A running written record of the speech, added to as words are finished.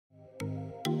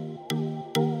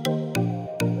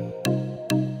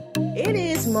It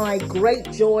is my great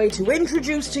joy to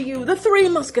introduce to you the three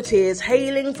musketeers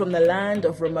hailing from the land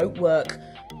of remote work.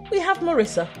 We have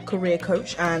Marissa, career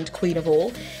coach and queen of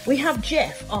all. We have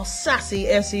Jeff, our sassy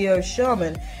SEO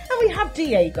shaman. And we have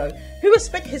Diego, who has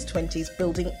spent his 20s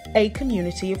building a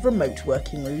community of remote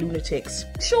working lunatics.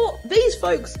 Sure, these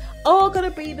folks are going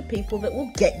to be the people that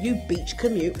will get you beach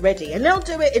commute ready, and they'll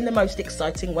do it in the most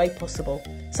exciting way possible.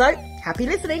 So, happy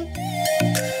listening.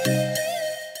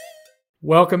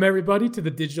 Welcome, everybody, to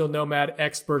the Digital Nomad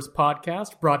Experts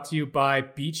Podcast, brought to you by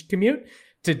Beach Commute.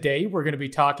 Today, we're going to be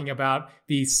talking about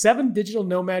the 7 digital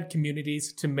nomad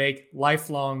communities to make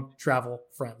lifelong travel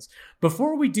friends.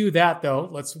 Before we do that,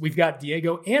 though, we've got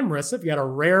Diego and Marissa. We've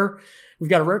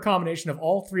got a rare combination of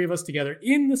all three of us together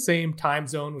in the same time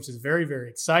zone, which is very, very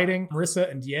exciting.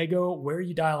 Marissa and Diego, where are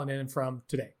you dialing in from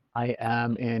today? I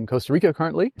am in Costa Rica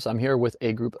currently. So I'm here with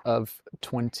a group of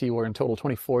 20, or in total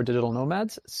 24 digital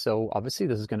nomads. So obviously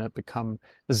this is going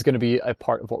to be a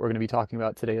part of what we're going to be talking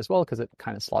about today as well, because it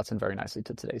kind of slots in very nicely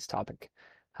to today's topic.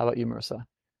 How about you, Marissa?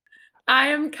 I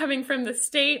am coming from the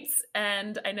States,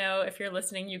 and I know if you're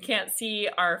listening, you can't see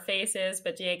our faces,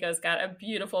 but Diego's got a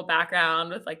beautiful background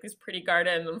with like these pretty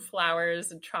gardens and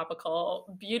flowers and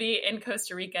tropical beauty in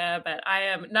Costa Rica. But I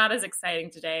am not as exciting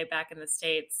today back in the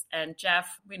States. And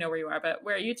Jeff, we know where you are, but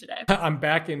where are you today? I'm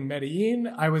back in Medellin.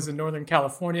 I was in Northern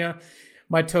California.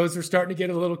 My toes are starting to get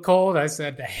a little cold. I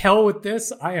said, to hell with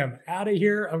this. I am out of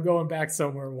here. I'm going back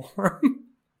somewhere warm.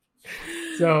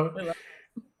 So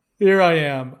here I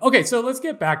am. Okay, so let's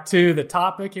get back to the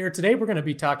topic here. Today, we're going to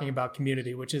be talking about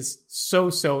community, which is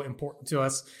so important to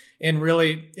us. And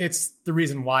really, it's the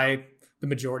reason why the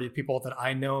majority of people that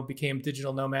I know became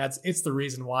digital nomads. It's the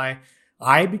reason why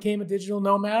I became a digital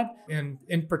nomad. And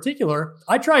in particular,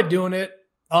 I tried doing it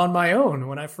on my own.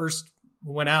 When I first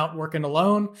went out working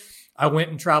alone, I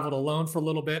went and traveled alone for a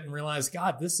little bit and realized,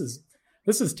 God, this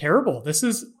is terrible. This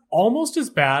is almost as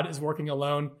bad as working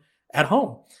alone at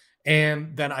home.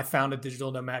 And then I found a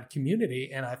digital nomad community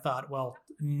and I thought, well,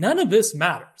 none of this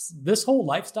matters. This whole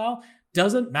lifestyle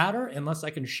doesn't matter unless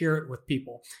I can share it with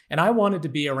people. And I wanted to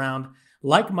be around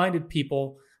like-minded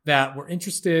people that were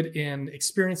interested in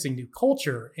experiencing new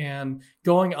culture and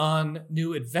going on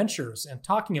new adventures and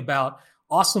talking about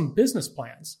awesome business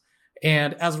plans.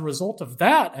 And as a result of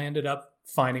that, I ended up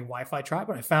finding Wi-Fi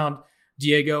Tribe, and I found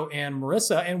Diego and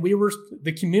Marissa, and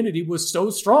the community was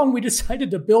so strong, we decided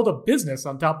to build a business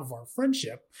on top of our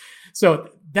friendship. So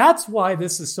that's why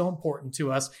this is so important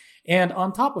to us. And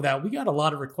on top of that, we got a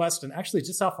lot of requests, and actually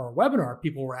just off our webinar,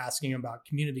 people were asking about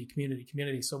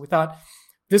community. So we thought,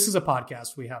 this is a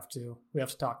podcast we have to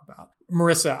talk about.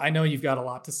 Marissa, I know you've got a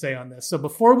lot to say on this. So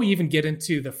before we even get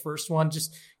into the first one,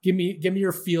 just give me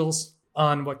your feels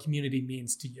on what community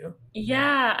means to you.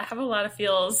 Yeah, I have a lot of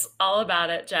feels all about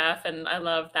it, Jeff. And I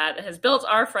love that it has built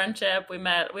our friendship. We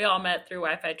all met through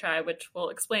Wi-Fi Tribe, which will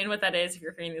explain what that is if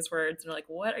you're hearing these words and you're like,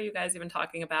 what are you guys even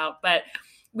talking about? But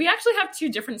we actually have 2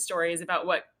 different stories about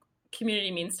what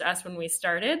community means to us when we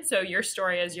started. So your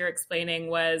story, as you're explaining,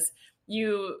 was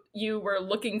you were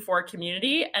looking for a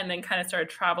community and then kind of started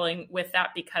traveling with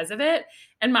that because of it.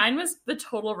 And mine was the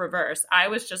total reverse. I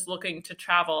was just looking to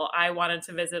travel. I wanted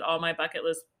to visit all my bucket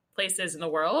list places in the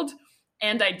world,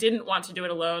 and I didn't want to do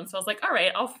it alone. So I was like, all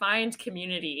right, I'll find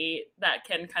community that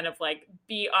can kind of like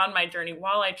be on my journey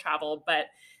while I travel. But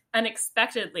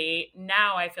unexpectedly,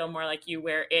 now I feel more like you,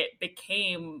 where it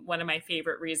became one of my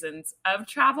favorite reasons of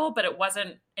travel, but it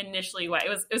wasn't initially what it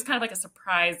was kind of like a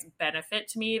surprise benefit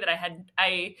to me that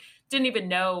I didn't even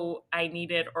know I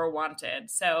needed or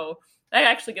wanted. So that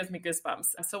actually gives me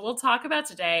goosebumps. So we'll talk about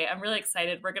today. I'm really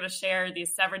excited. We're going to share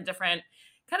these 7 different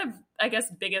kind of, I guess,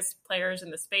 biggest players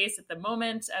in the space at the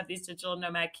moment of these digital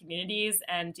nomad communities.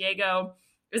 And Diego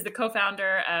is the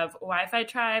co-founder of Wi-Fi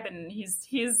Tribe, and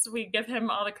we give him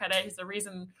all the credit. He's the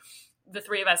reason the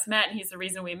 3 of us met, and he's the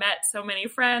reason we met so many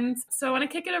friends. So I want to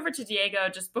kick it over to Diego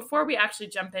just before we actually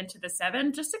jump into the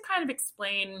 7, just to kind of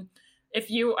explain, if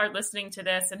you are listening to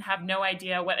this and have no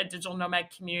idea what a digital nomad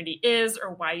community is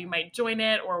or why you might join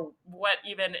it or what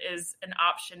even is an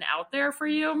option out there for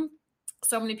you.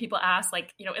 So many people ask,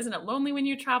 like, isn't it lonely when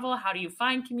you travel? How do you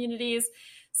find communities?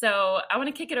 So I want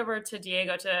to kick it over to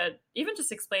Diego to even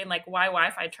just explain like why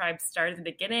Wi-Fi Tribe started in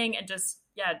the beginning and just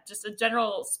a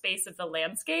general space of the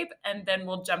landscape. And then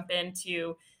we'll jump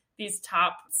into these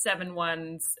top 7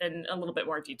 ones in a little bit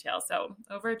more detail. So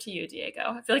over to you, Diego.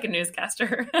 I feel like a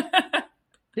newscaster.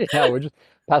 Yeah, we're just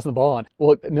passing the ball on.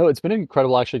 Well, no, it's been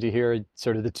incredible actually to hear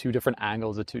sort of the two different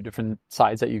angles, the two different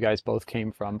sides that you guys both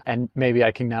came from. And maybe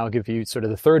I can now give you sort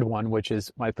of the third one, which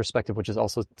is my perspective, which is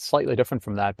also slightly different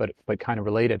from that, but kind of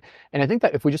related. And I think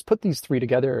that if we just put these three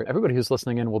together, everybody who's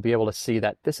listening in will be able to see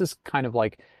that this is kind of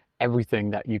like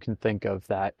everything that you can think of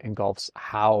that engulfs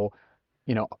how,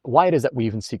 why it is that we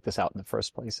even seek this out in the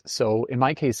first place. So in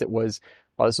my case, this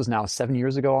was now 7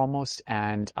 years ago almost,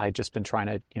 and I'd just been trying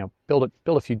to, build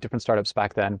a few different startups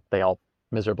back then. They all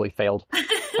miserably failed.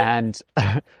 And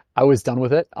I was done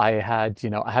with it. I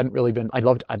hadn't really been, I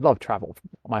loved travel.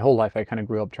 My whole life, I kind of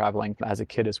grew up traveling as a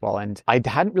kid as well. And I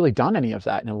hadn't really done any of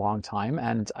that in a long time.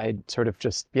 And I sort of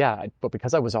just, but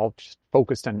because I was all just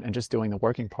focused and just doing the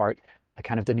working part, I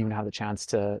kind of didn't even have the chance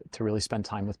to really spend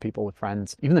time with people, with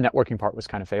friends. Even the networking part was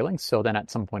kind of failing. So then at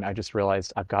some point I just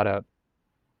realized I've got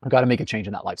to make a change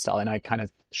in that lifestyle. And I kind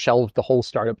of shelved the whole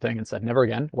startup thing and said, never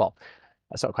again. Well,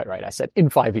 that's not quite right. I said in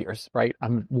 5 years, right?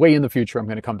 I'm way in the future. I'm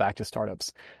going to come back to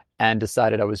startups, and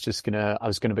decided I was going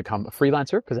to become a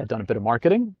freelancer because I'd done a bit of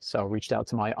marketing. So I reached out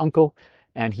to my uncle,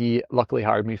 and he luckily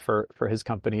hired me for his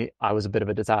company. I was a bit of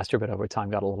a disaster, but over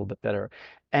time got a little bit better.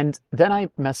 And then I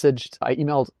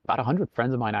emailed about 100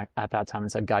 friends of mine at that time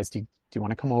and said, guys, do you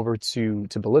want to come over to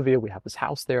Bolivia? We have this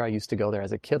house there. I used to go there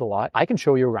as a kid a lot. I can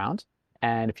show you around.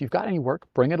 And if you've got any work,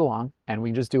 bring it along, and we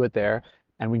can just do it there.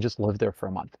 And we just lived there for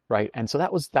a month, right? And so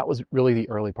that was really the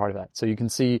early part of that. So you can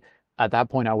see at that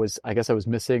point, I was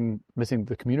missing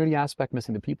the community aspect,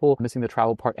 missing the people, missing the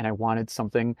travel part, and I wanted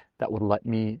something that would let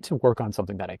me to work on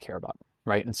something that I care about,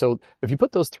 right? And so if you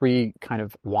put those three kind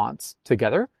of wants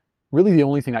together, really the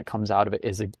only thing that comes out of it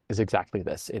is exactly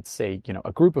this. It's a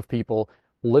group of people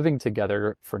living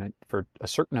together for a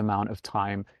certain amount of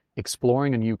time,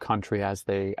 exploring a new country as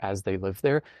they live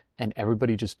there, and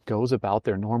everybody just goes about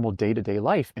their normal day-to-day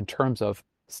life in terms of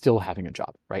still having a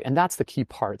job, right? And that's the key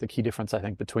part, the key difference, I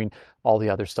think, between all the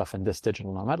other stuff in this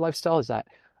digital nomad lifestyle is that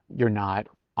you're not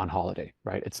on holiday,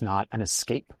 right? It's not an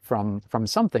escape from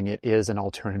something. It is an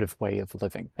alternative way of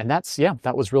living. And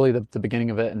that was really the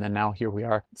beginning of it. And then now here we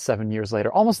are 7 years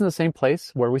later, almost in the same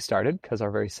place where we started, because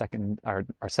our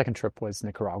second trip was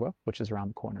Nicaragua, which is around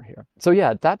the corner here. So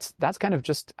yeah, that's kind of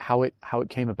just how it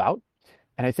came about.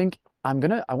 And I think I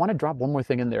want to drop one more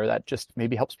thing in there that just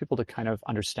maybe helps people to kind of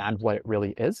understand what it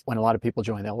really is. When a lot of people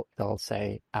join, they'll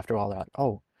say after all that,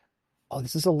 oh,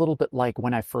 this is a little bit like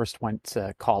when I first went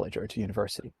to college or to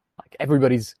university. Like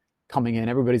everybody's coming in,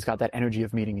 everybody's got that energy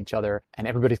of meeting each other, and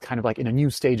everybody's kind of like in a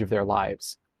new stage of their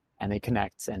lives, and they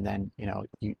connect, and then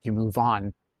you move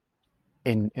on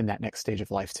in that next stage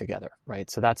of life together, right?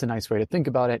 So that's a nice way to think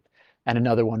about it. And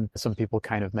another one, some people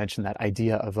kind of mention that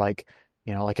idea of like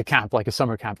a camp, like a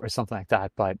summer camp or something like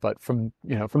that. But from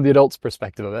the adult's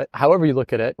perspective of it, however you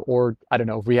look at it, or I don't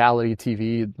know, reality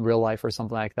TV, real life or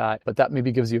something like that. But that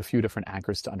maybe gives you a few different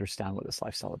anchors to understand what this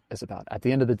lifestyle is about. At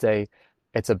the end of the day,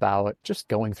 it's about just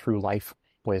going through life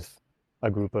with a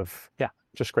group of,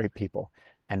 just great people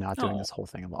and not doing this whole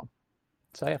thing alone.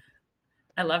 So yeah.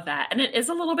 I love that. And it is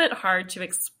a little bit hard to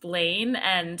explain.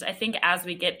 And I think as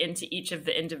we get into each of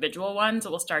the individual ones,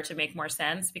 it will start to make more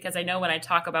sense, because I know when I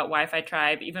talk about Wi-Fi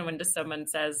Tribe, even when someone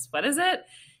says, what is it?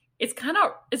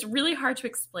 It's really hard to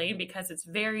explain, because it's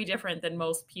very different than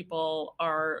most people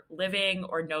are living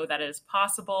or know that it is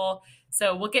possible.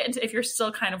 So we'll get into, if you're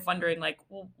still kind of wondering like,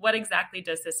 well, what exactly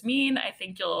does this mean? I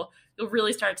think you'll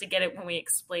really start to get it when we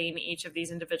explain each of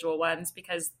these individual ones,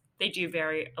 because they do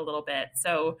vary a little bit.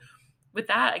 So with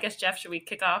that, I guess, Jeff, should we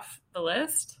kick off the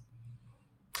list?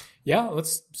 Yeah,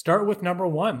 let's start with number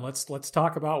one. Let's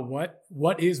talk about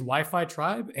what is Wi-Fi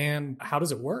Tribe and how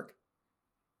does it work?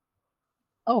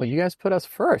 Oh, you guys put us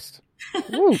first.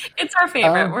 It's our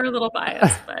favorite. We're a little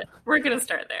biased, but we're going to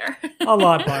start there. A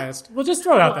lot biased. We'll just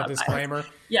throw out that disclaimer.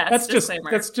 Yeah, that's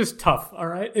just tough. All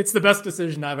right. It's the best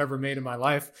decision I've ever made in my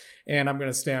life, and I'm going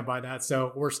to stand by that.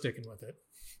 So we're sticking with it.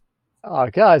 Oh,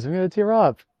 guys, I'm going to tear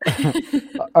up.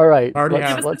 All right.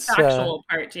 Let's the factual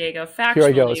part, Diego.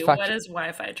 Factually, what is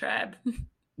Wi-Fi Tribe?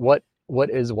 What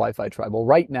is Wi-Fi Tribe? Well,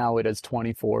 right now it is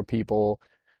 24 people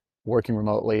working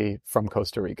remotely from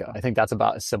Costa Rica. I think that's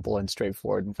about as simple and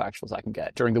straightforward and factual as I can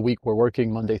get. During the week, we're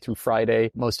working Monday through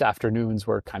Friday. Most afternoons,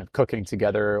 we're kind of cooking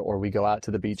together, or we go out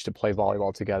to the beach to play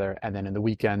volleyball together. And then in the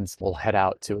weekends, we'll head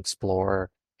out to explore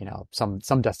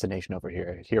some destination over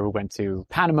here. Here we went to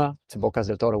Panama, to Bocas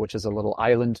del Toro, which is a little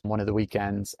island, one of the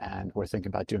weekends, and we're thinking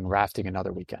about doing rafting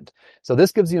another weekend. So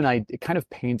this gives you an idea, it kind of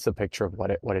paints a picture of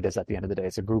what it is at the end of the day.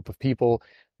 It's a group of people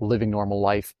living normal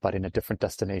life, but in a different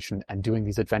destination and doing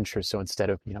these adventures. So instead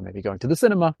of, maybe going to the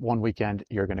cinema one weekend,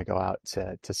 you're going to go out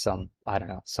to some, I don't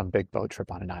know, some big boat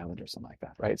trip on an island or something like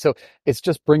that, right? So it's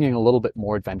just bringing a little bit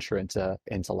more adventure into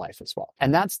life as well.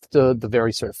 And that's the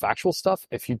very sort of factual stuff.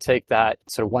 If you take that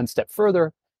sort of one step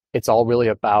further, it's all really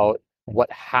about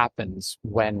what happens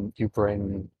when you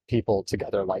bring people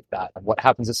together like that. And what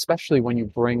happens, especially when you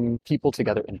bring people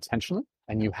together intentionally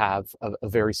and you have a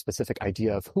very specific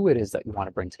idea of who it is that you want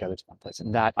to bring together to one place.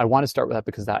 And that I want to start with that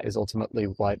because that is ultimately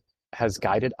what has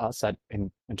guided us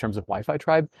in terms of Wi-Fi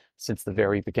Tribe since the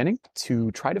very beginning,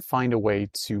 to try to find a way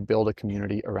to build a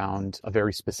community around a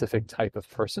very specific type of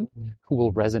person who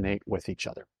will resonate with each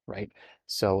other, right?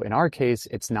 So in our case,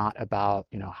 it's not about,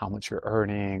 how much you're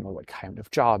earning or what kind of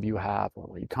job you have or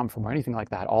where you come from or anything like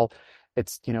that.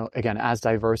 It's, again, as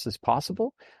diverse as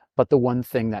possible. But the one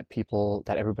thing that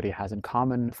everybody has in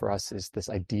common for us is this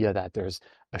idea that there's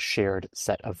a shared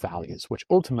set of values, which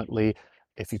ultimately,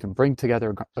 if you can bring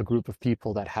together a group of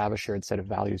people that have a shared set of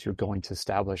values, you're going to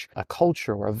establish a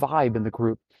culture or a vibe in the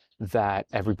group that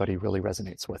everybody really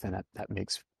resonates with, and that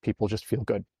makes people just feel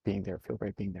good being there, feel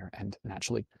great being there, and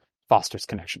naturally fosters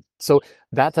connection. So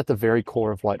that's at the very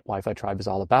core of what Wi-Fi Tribe is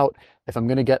all about. If I'm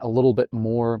going to get a little bit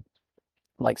more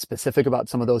specific about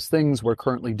some of those things, we're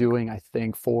currently doing, I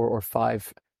think, 4 or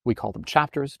 5, we call them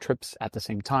chapters, trips at the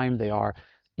same time. They are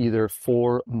either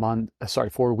 4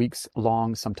 weeks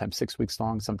long, sometimes 6 weeks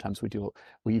long. Sometimes we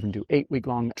even do 8-week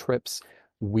long trips.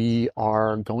 We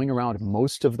are going around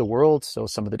most of the world. So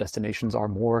some of the destinations are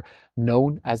more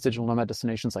known as digital nomad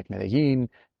destinations like Medellin,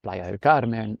 Playa del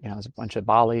Carmen, there's a bunch of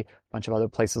Bali, a bunch of other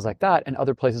places like that. And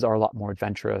other places are a lot more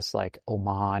adventurous like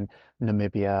Oman,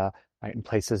 Namibia, right? And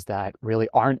places that really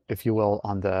aren't, if you will,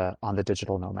 on the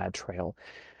digital nomad trail.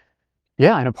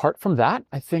 Yeah, and apart from that,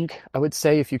 I think I would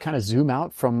say if you kind of zoom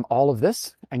out from all of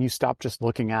this and you stop just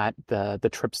looking at the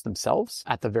trips themselves,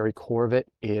 at the very core of it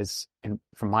is,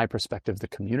 from my perspective, the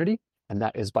community. And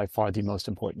that is by far the most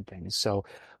important thing. So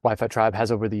Wi-Fi Tribe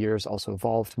has over the years also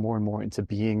evolved more and more into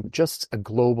being just a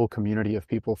global community of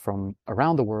people from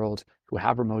around the world who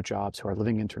have remote jobs, who are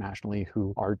living internationally,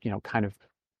 who are,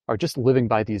 are just living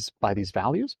by these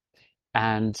values.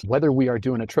 And whether we are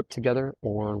doing a trip together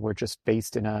or we're just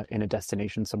based in a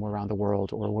destination somewhere around the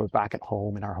world, or we're back at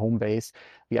home in our home base,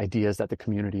 the idea is that the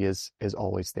community is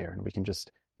always there, and we can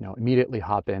just immediately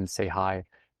hop in, say hi,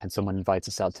 and someone invites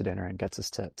us out to dinner and gets us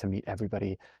to meet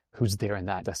everybody who's there in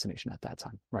that destination at that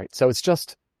time, right? So it's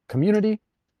just community,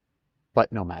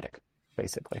 but nomadic,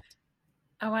 basically.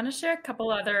 I want to share a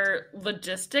couple other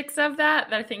logistics of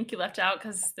that I think you left out,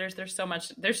 because there's just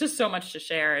so much to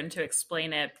share and to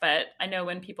explain it. But I know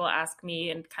when people ask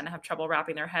me and kind of have trouble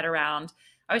wrapping their head around,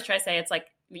 I always try to say it's like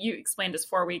you explained as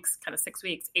 4 weeks, kind of 6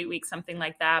 weeks, 8 weeks, something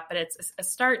like that. But it's a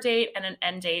start date and an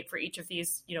end date for each of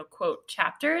these, quote,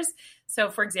 chapters.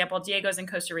 So for example, Diego's in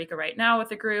Costa Rica right now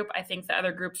with a group. I think the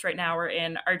other groups right now are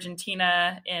in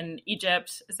Argentina, in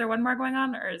Egypt. Is there one more going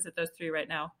on, or is it those 3 right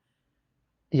now?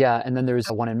 Yeah, and then there's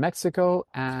one in Mexico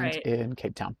and right. in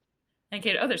Cape Town.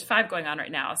 There's 5 going on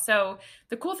right now. So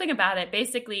the cool thing about it,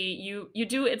 basically, you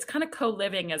do, it's kind of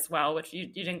co-living as well, which you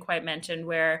didn't quite mention,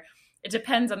 where it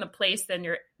depends on the place that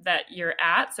you're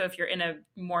at. So if you're in a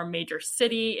more major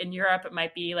city in Europe, it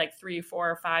might be like 3,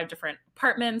 4, or 5 different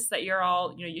apartments that you're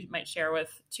all, you might share with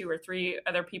 2 or 3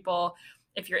 other people.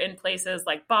 If you're in places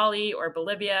like Bali or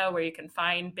Bolivia, where you can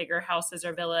find bigger houses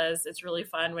or villas, it's really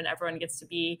fun when everyone gets to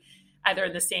be either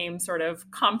in the same sort of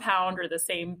compound or the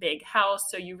same big house.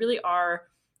 So you really are,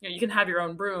 you can have your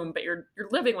own room, but you're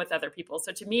living with other people.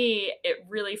 So to me, it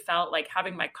really felt like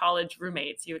having my college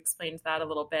roommates. You explained that a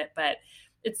little bit, but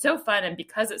it's so fun. And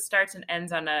because it starts and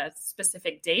ends on a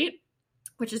specific date,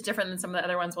 which is different than some of the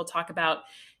other ones we'll talk about,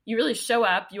 you really show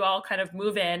up, you all kind of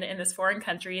move in this foreign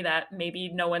country that maybe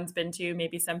no one's been to,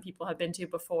 maybe some people have been to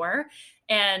before.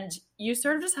 And you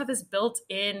sort of just have this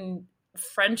built-in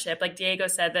friendship. Like Diego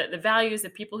said, that the values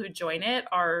of people who join it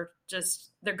are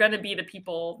just, they're going to be the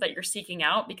people that you're seeking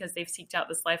out because they've seeked out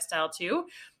this lifestyle too.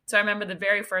 So I remember the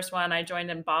very first one I joined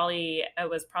in Bali, it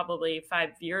was probably 5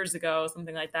 years ago,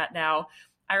 something like that now.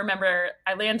 I remember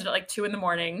I landed at like 2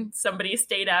 a.m. Somebody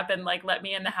stayed up and let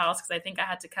me in the house because I think I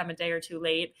had to come a day or 2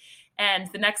 late.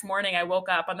 And the next morning I woke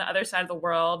up on the other side of the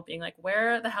world being like,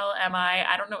 where the hell am I?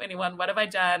 I don't know anyone. What have I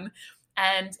done?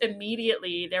 And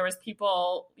immediately there was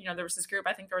people, there was this group,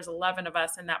 I think there was 11 of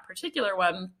us in that particular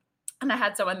one. And I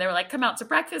had someone, they were like, come out to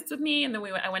breakfast with me. And then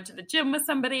I went to the gym with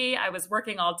somebody. I was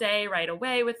working all day right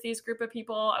away with these group of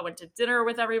people. I went to dinner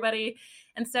with everybody.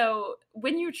 And so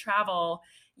when you travel,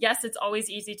 yes, it's always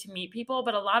easy to meet people,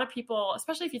 but a lot of people,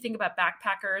 especially if you think about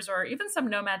backpackers or even some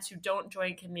nomads who don't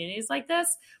join communities like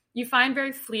this, you find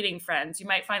very fleeting friends. You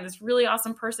might find this really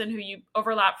awesome person who you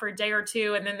overlap for a day or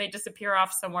two, and then they disappear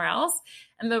off somewhere else.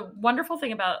 And the wonderful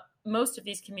thing about most of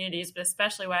these communities, but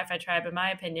especially Wi-Fi Tribe, in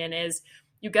my opinion, is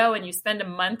you go and you spend a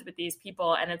month with these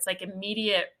people, and it's like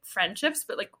immediate friendships,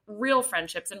 but like real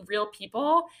friendships and real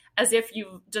people, as if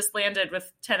you just landed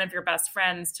with 10 of your best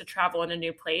friends to travel in a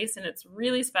new place. And it's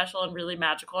really special and really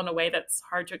magical in a way that's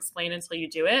hard to explain until you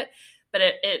do it. But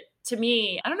it to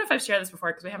me, I don't know if I've shared this before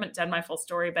because we haven't done my full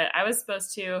story, but I was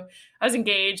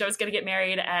engaged, I was going to get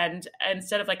married. And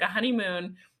instead of like a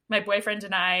honeymoon, my boyfriend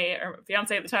and I, or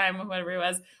fiance at the time, whatever it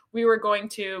was, we were going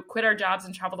to quit our jobs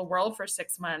and travel the world for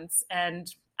 6 months.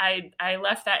 And I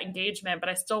left that engagement, but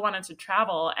I still wanted to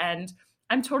travel. And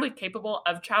I'm totally capable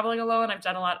of traveling alone. I've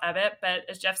done a lot of it. But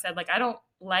as Jeff said, like, I don't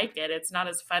like it. It's not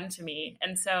as fun to me.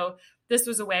 And so this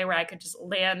was a way where I could just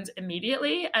land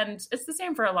immediately. And it's the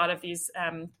same for a lot of these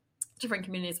different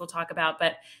communities we'll talk about,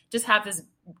 but just have this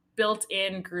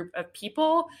built-in group of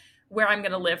people where I'm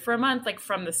going to live for a month, like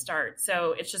from the start.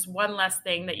 So it's just one less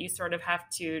thing that you sort of have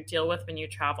to deal with when you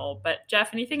travel. But Jeff,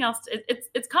 anything else?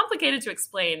 It's complicated to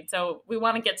explain. So we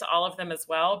want to get to all of them as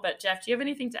well. But Jeff, do you have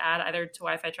anything to add either to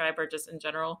Wi-Fi Tribe or just in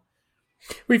general?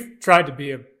 We've tried to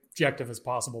be objective as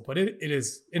possible, but it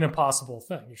is an impossible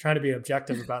thing. You're trying to be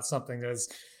objective about something that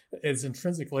is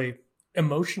intrinsically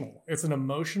emotional. It's an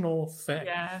emotional thing.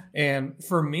 Yeah. And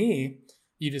for me,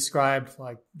 you described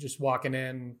like just walking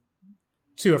in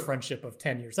to a friendship of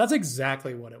 10 years. That's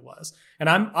exactly what it was. And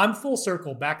I'm full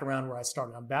circle back around where I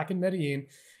started. I'm back in Medellin,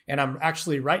 and I'm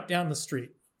actually right down the street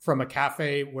from a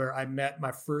cafe where I met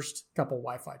my first couple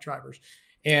Wi-Fi Tribers.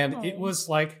 And It was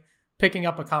like picking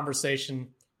up a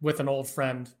conversation with an old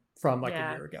friend from like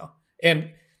a year ago.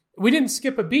 And we didn't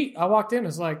skip a beat. I walked in and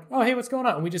was like, oh, hey, what's going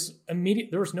on? And we just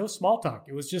there was no small talk.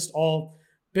 It was just all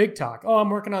big talk. Oh, I'm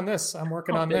working on this. I'm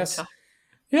working on this. Talk.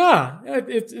 Yeah,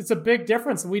 it's a big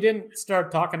difference. We didn't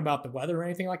start talking about the weather or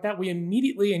anything like that. We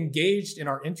immediately engaged in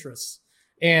our interests,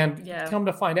 and come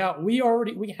to find out,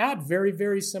 we had very,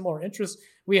 very similar interests.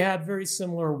 We had very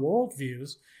similar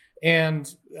worldviews, and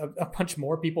a bunch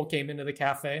more people came into the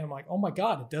cafe. I'm like, oh my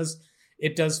God,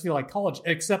 it does feel like college,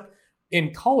 except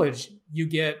in college, you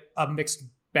get a mixed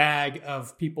bag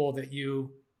of people that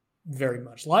you very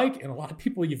much like and a lot of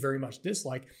people you very much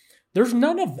dislike. There's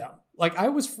none of them. Like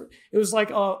it was like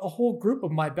a whole group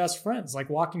of my best friends, like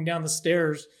walking down the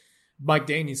stairs. Mike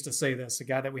Dane used to say this, a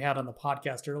guy that we had on the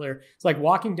podcast earlier. It's like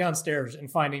walking downstairs and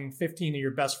finding 15 of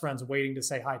your best friends waiting to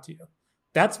say hi to you.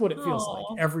 That's what it feels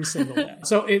like every single day.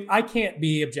 So I can't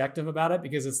be objective about it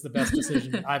because it's the best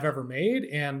decision I've ever made.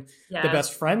 And the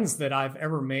best friends that I've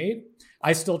ever made,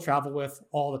 I still travel with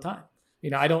all the time. You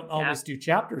know, I don't always do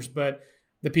chapters, but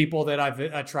the people that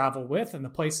I travel with and the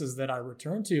places that I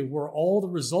return to were all the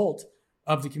result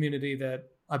of the community that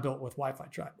I built with Wi-Fi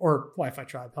Tribe, or Wi-Fi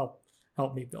Tribe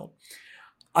helped me build.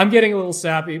 I'm getting a little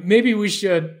sappy. Maybe we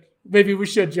should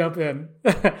jump in.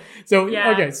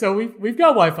 Okay, so we've got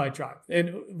Wi-Fi Tribe,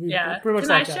 and we pretty much.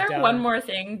 Can I share one more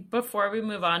thing before we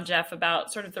move on, Jeff,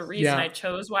 about sort of the reason I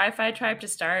chose Wi-Fi Tribe to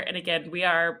start? And again, we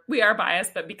are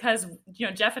biased, but because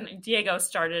Jeff and Diego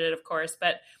started it, of course,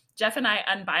 but Jeff and I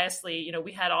unbiasedly,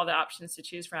 we had all the options to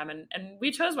choose from, and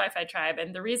we chose Wi-Fi Tribe.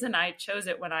 And the reason I chose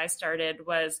it when I started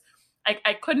was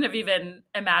I couldn't have even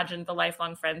imagined the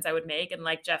lifelong friends I would make. And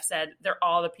like Jeff said, they're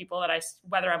all the people that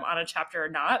whether I'm on a chapter or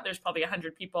not, there's probably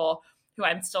 100 people who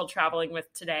I'm still traveling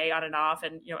with today on and off.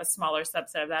 And, a smaller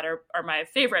subset of that are my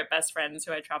favorite best friends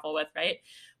who I travel with. Right.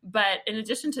 But in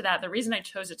addition to that, the reason I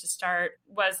chose it to start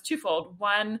was twofold.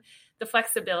 One, the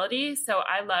flexibility. So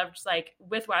I loved, like,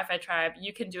 with Wi-Fi Tribe,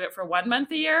 you can do it for 1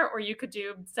 month a year, or you could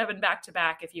do 7 back to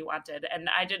back if you wanted. And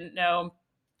I didn't know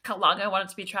how long I wanted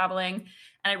to be traveling.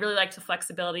 And I really liked the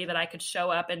flexibility that I could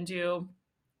show up and do,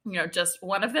 just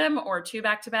one of them or 2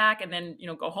 back to back, and then,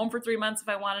 go home for 3 months if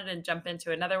I wanted and jump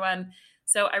into another one.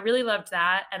 So I really loved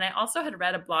that. And I also had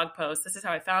read a blog post. This is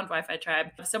how I found Wi-Fi Tribe.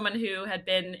 Someone who had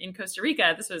been in Costa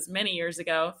Rica. This was many years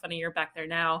ago, funny you're back there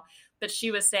now. But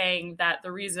she was saying that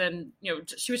the reason,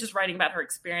 she was just writing about her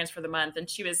experience for the month. And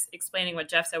she was explaining what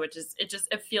Jeff said, which is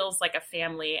it feels like a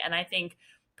family. And I think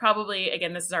probably,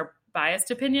 again, this is our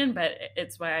biased opinion, but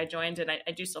it's why I joined. And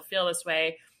I do still feel this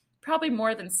way, probably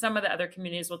more than some of the other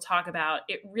communities we'll talk about.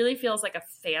 It really feels like a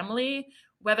family,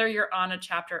 whether you're on a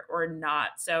chapter or not.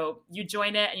 So you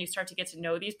join it and you start to get to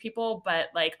know these people. But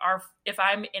like if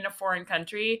I'm in a foreign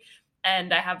country,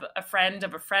 And I have a friend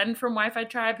of a friend from Wi-Fi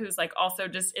Tribe who's like also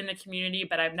just in the community,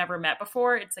 but I've never met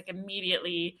before. It's like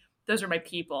immediately, those are my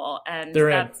people. And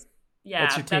that's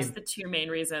the two main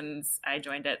reasons I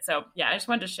joined it. So yeah, I just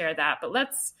wanted to share that.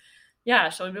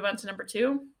 But shall we move on to number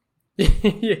 2?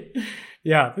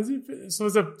 Yeah, this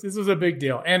was a big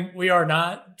deal, and we are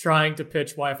not trying to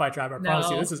pitch Wi-Fi Tribe. I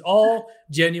promise you, this is all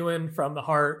genuine from the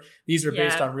heart. These are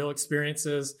based on real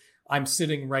experiences. I'm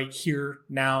sitting right here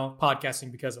now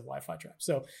podcasting because of Wi-Fi Tribe.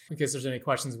 So in case there's any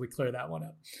questions, we clear that one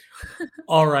up.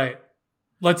 All right,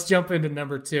 let's jump into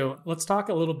number 2. Let's talk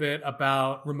a little bit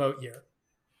about Remote Year.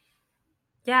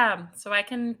 Yeah, so I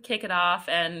can kick it off,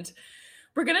 and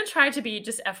we're going to try to be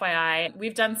just FYI.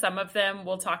 We've done some of them.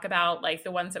 We'll talk about like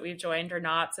the ones that we've joined or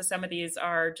not. So some of these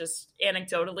are just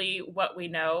anecdotally what we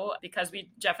know, because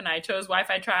Jeff and I chose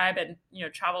Wi-Fi Tribe and,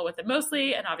 travel with it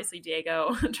mostly. And obviously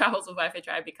Diego travels with Wi-Fi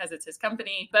Tribe because it's his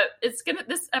company. But this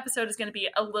episode is going to be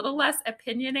a little less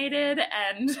opinionated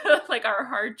and like our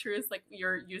hard truths, like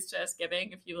you're used to us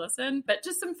giving if you listen, but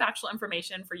just some factual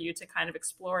information for you to kind of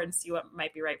explore and see what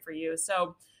might be right for you.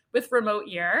 So with Remote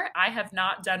Year, I have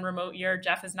not done Remote Year.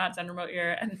 Jeff has not done Remote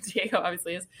Year, and Diego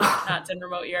obviously has not done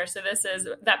Remote Year. So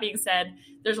that being said,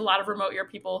 there's a lot of Remote Year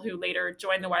people who later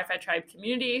join the Wi-Fi Tribe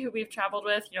community who we've traveled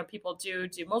with. People do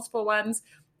multiple ones.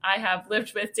 I have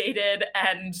lived with, dated,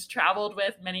 and traveled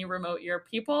with many Remote Year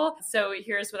people. So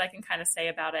here's what I can kind of say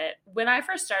about it. When I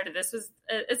first started,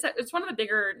 it's one of the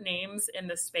bigger names in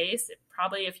the space.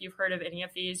 Probably if you've heard of any of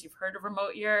these, you've heard of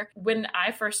Remote Year. When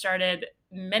I first started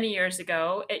many years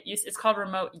ago, it's called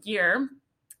Remote Year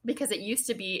because it used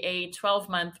to be a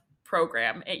 12-month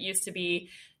program. It used to be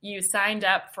you signed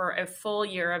up for a full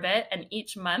year of it, and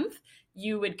each month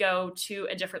you would go to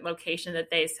a different location that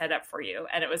they set up for you.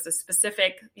 And it was a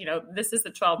specific, this is the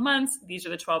 12 months. These are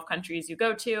the 12 countries you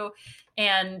go to.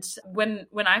 And when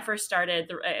I first started,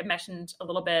 I mentioned a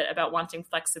little bit about wanting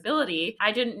flexibility.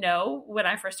 I didn't know when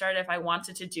I first started if I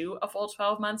wanted to do a full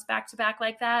 12 months back to back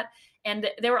like that. And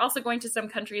they were also going to some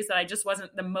countries that I just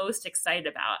wasn't the most excited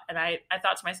about. And I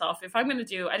thought to myself, if I'm going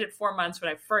to I did 4 months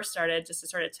when I first started just to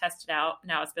sort of test it out.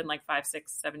 Now it's been like 5,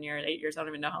 6, 7 years, 8 years. I don't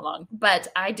even know how long. But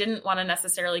I didn't want to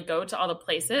necessarily go to all the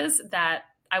places that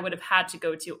I would have had to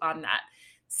go to on that.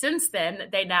 Since then,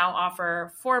 they now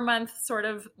offer 4-month sort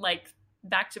of like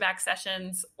back-to-back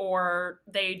sessions, or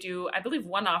they do, I believe,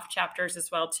 one-off chapters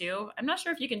as well too. I'm not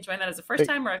sure if you can join that as a first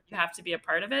time or if you have to be a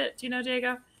part of it. Do you know,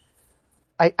 Diego?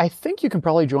 I think you can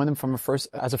probably join them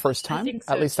as a first time.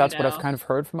 So, at least that's what I've kind of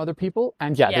heard from other people.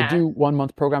 And they do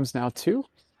 1-month programs now too.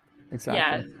 Exactly.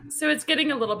 Yeah. So it's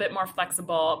getting a little bit more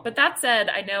flexible. But that said,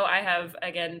 I know I have,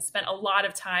 again, spent a lot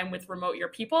of time with Remote Year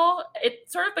people. It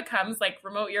sort of becomes like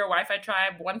Remote Year Wi-Fi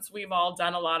Tribe. Once we've all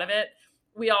done a lot of it,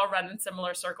 we all run in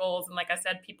similar circles. And like I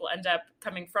said, people end up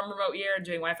coming from Remote Year and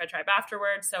doing Wi-Fi Tribe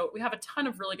afterwards. So we have a ton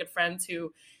of really good friends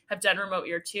who have done Remote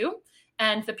Year too.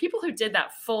 And the people who did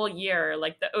that full year,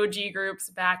 like the OG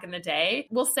groups back in the day,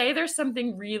 will say there's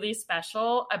something really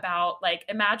special about, like,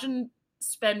 imagine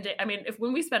spending,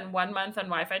 when we spend 1 month on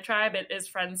Wi-Fi Tribe, it is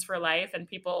friends for life, and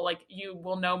people, like, you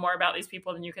will know more about these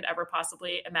people than you could ever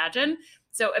possibly imagine.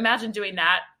 So imagine doing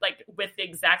that, like, with the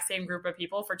exact same group of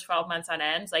people for 12 months on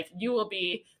end. Like, you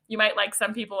might like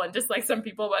some people and dislike some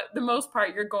people, but the most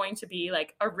part, you're going to be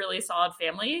like a really solid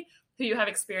family who you have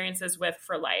experiences with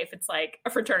for life. It's like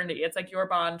a fraternity. It's like your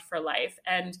bond for life.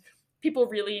 And people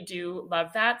really do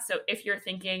love that. So if you're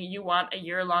thinking you want a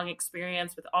year-long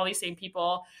experience with all these same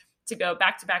people to go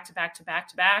back to back to back to back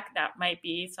to back, that might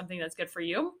be something that's good for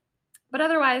you. But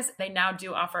otherwise, they now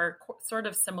do offer sort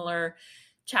of similar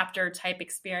chapter type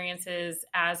experiences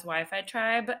as Wi-Fi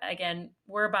Tribe. Again,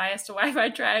 we're biased to Wi-Fi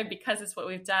Tribe because it's what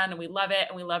we've done and we love it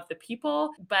and we love the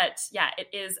people. But yeah, it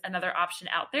is another option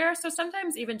out there. So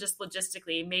sometimes even just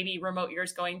logistically, maybe Remote Year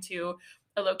is going to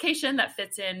a location that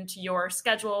fits into your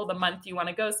schedule, the month you want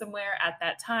to go somewhere at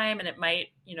that time. And it might,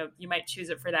 you might choose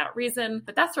it for that reason.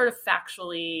 But that's sort of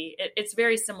factually, it's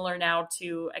very similar now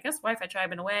to, I guess, Wi-Fi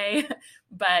Tribe in a way,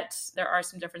 but there are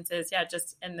some differences. Yeah,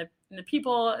 just in the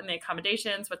people and the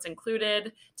accommodations, what's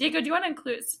included. Diego, do you want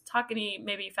to talk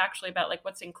maybe factually about like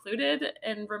what's included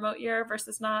in Remote Year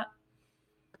versus not?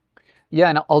 Yeah,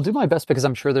 and I'll do my best because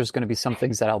I'm sure there's going to be some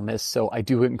things that I'll miss. So I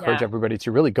do encourage everybody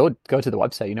to really go to the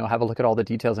website, have a look at all the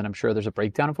details, and I'm sure there's a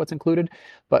breakdown of what's included.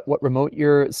 But what Remote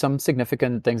Year, some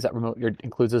significant things that Remote Year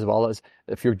includes as well as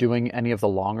if you're doing any of the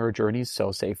longer journeys,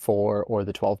 so say 4 or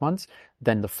the 12 months,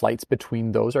 then the flights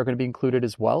between those are going to be included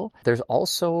as well. There's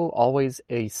also always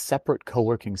a separate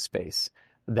co-working space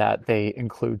that they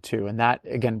include too. And that,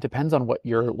 again, depends on what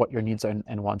your needs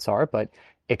and wants are. But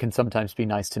it can sometimes be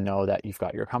nice to know that you've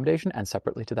got your accommodation, and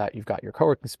separately to that, you've got your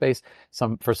co-working space.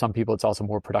 For some people, it's also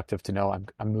more productive to know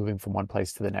I'm moving from one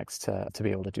place to the next to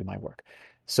be able to do my work.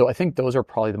 So I think those are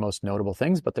probably the most notable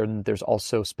things, but then there's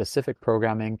also specific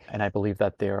programming. And I believe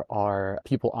that there are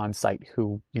people on site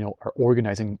who, are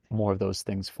organizing more of those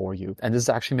things for you. And this is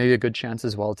actually maybe a good chance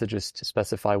as well to just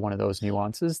specify one of those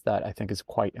nuances that I think is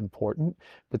quite important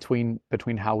between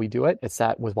how we do it. It's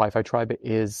that with Wi-Fi Tribe, it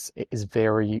is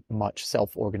very much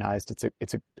self-organized.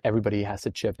 It's everybody has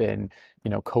to chip in,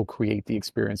 co-create the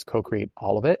experience, co-create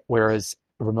all of it. Whereas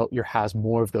Remote Year has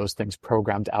more of those things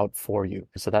programmed out for you.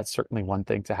 So that's certainly one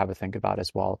thing to have a think about as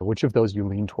well. Which of those you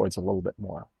lean towards a little bit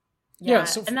more? Yeah,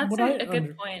 so and that's a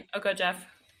good point. Oh, go, Jeff.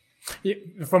 Yeah,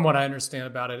 from what I understand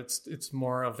about it, it's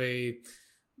more of you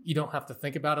don't have to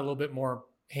think about it, a little bit more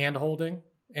hand holding,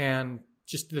 and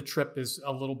just the trip is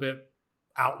a little bit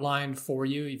outlined for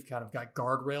you. You've kind of got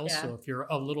guardrails. Yeah. So if you're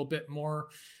a little bit more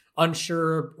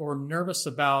unsure or nervous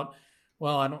about,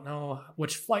 well, I don't know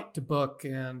which flight to book,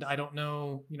 and I don't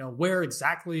know, where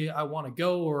exactly I want to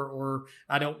go, or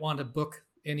I don't want to book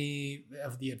any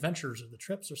of the adventures or the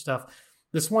trips or stuff.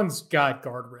 This one's got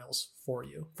guardrails for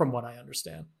you, from what I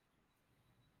understand.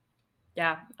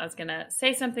 Yeah, I was going to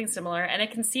say something similar. And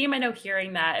it can seem, I know,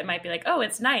 hearing that, it might be like, oh,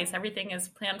 it's nice. Everything is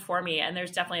planned for me. And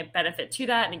there's definitely a benefit to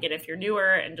that. And again, if you're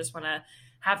newer and just want to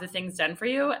have the things done for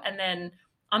you. And then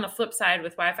on the flip side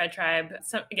with Wi-Fi Tribe,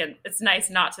 so again, it's nice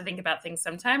not to think about things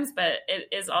sometimes, but it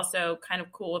is also kind of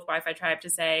cool with Wi-Fi Tribe to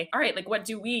say, all right, like, what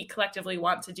do we collectively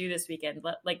want to do this weekend?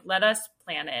 Let us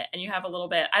plan it. And you have a little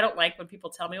bit, I don't like when people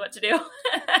tell me what to do.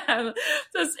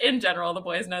 Just in general, the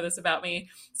boys know this about me.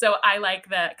 So I like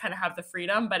that kind of have the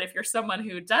freedom. But if you're someone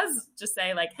who does just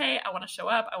say like, hey, I want to show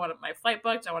up, I want my flight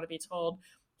booked, I want to be told,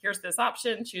 here's this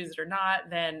option, choose it or not,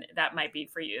 then that might be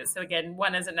for you. So again,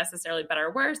 one isn't necessarily better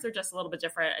or worse. They're just a little bit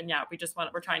different. And yeah,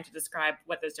 we're trying to describe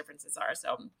what those differences are.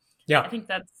 So yeah, I think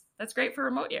that's great for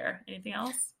Remote Year. Anything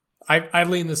else? I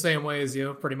lean the same way as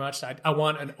you, pretty much. I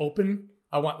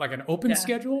want like an open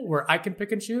schedule where I can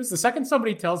pick and choose. The second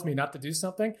somebody tells me not to do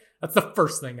something, that's the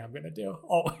first thing I'm going to do,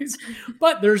 always.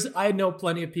 But I know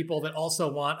plenty of people that also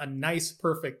want a nice,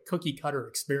 perfect cookie cutter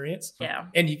experience. Yeah.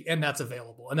 And that's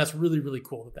available. And that's really, really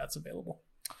cool that that's available.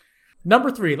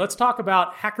 Number 3, let's talk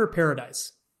about Hacker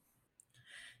Paradise.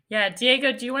 Yeah,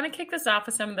 Diego, do you want to kick this off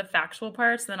with some of the factual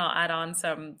parts? Then I'll add on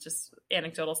some just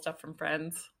anecdotal stuff from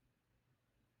friends.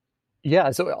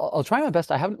 Yeah, so I'll try my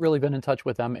best. I haven't really been in touch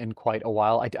with them in quite a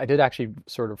while. I did actually,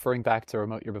 sort of referring back to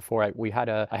Remote Year before, I had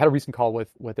a recent call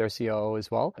with their COO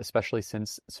as well, especially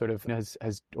since sort of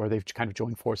they've kind of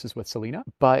joined forces with Selena.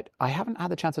 But I haven't had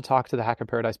the chance to talk to the Hacker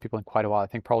Paradise people in quite a while. I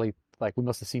think probably like we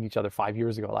must have seen each other 5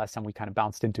 years ago last time we kind of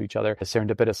bounced into each other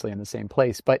serendipitously in the same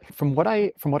place. But from what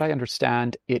I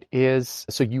understand, it is,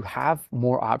 so you have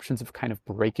more options of kind of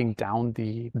breaking down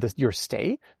your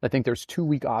stay. I think there's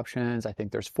 2-week options. I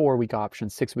think there's 4-week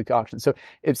options, 6-week options. So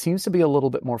it seems to be a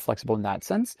little bit more flexible in that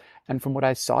sense. And from what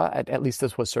I saw, at least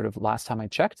this was sort of last time I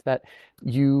checked, that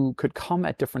you could come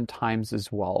at different times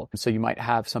as well. So you might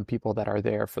have some people that are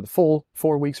there for the full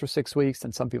 4 weeks or 6 weeks,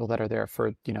 and some people that are there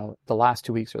for, the last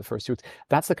 2 weeks or the first 2 weeks.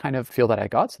 That's the kind of feel that I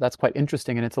got. So that's quite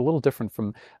interesting. And it's a little different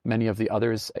from many of the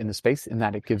others in the space in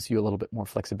that it gives you a little bere more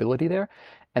flexibility there.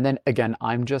 And then again,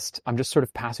 I'm just sort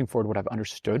of passing forward what I've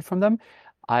understood from them.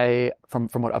 From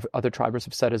what other tribers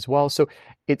have said as well. So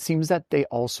it seems that they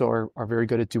also are very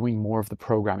good at doing more of the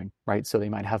programming, right? So they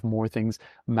might have more things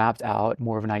mapped out,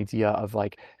 more of an idea of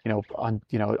like, on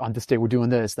this day we're doing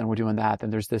this, then we're doing that, then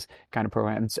there's this kind of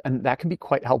program. And that can be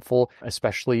quite helpful,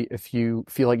 especially if you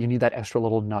feel like you need that extra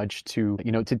little nudge to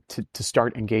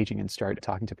start engaging and start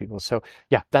talking to people. So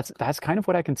yeah, that's kind of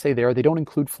what I can say there. They don't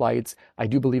include flights. I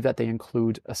do believe that they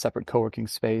include a separate co-working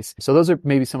space. So those are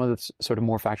maybe some of the sort of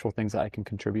more factual things that I can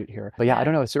contribute here. But yeah, I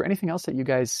don't know. Is there anything else that you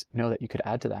guys know that you could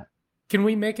add to that? Can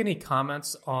we make any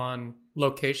comments on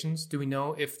locations? Do we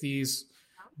know if these,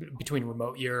 between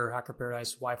Remote Year, Hacker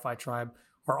Paradise, Wi-Fi Tribe,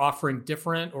 are offering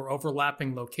different or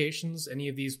overlapping locations? Any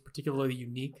of these particularly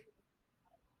unique?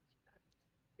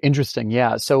 Interesting.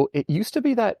 Yeah. So it used to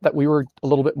be that we were a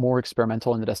little bit more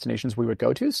experimental in the destinations we would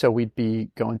go to. So we'd be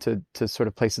going to sort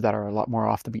of places that are a lot more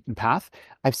off the beaten path.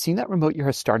 I've seen that Remote Year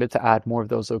has started to add more of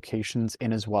those locations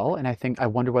in as well. And I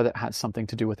wonder whether it has something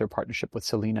to do with their partnership with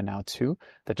Selena now too,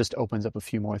 that just opens up a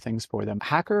few more things for them.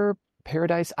 Hacker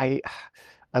Paradise, I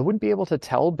wouldn't be able to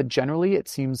tell, but generally it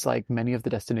seems like many of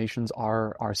the destinations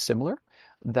are similar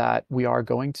that we are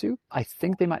going to. I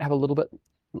think they might have a little bit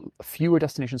fewer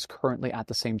destinations currently at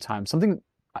the same time. Something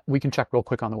we can check real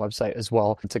quick on the website as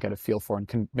well to get a feel for, and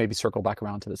can maybe circle back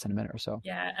around to this in a minute or so.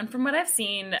 Yeah. And from what I've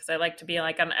seen, because I like to be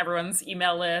like on everyone's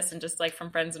email list and just like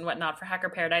from friends and whatnot for Hacker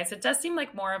Paradise, it does seem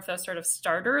like more of those sort of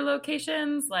starter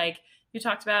locations. Like you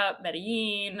talked about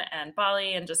Medellin and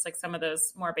Bali and just like some of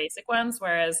those more basic ones.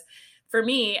 Whereas for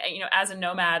me, as a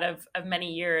nomad of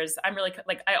many years, I'm really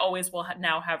like, I always will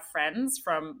now have friends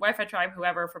from Wi-Fi Tribe,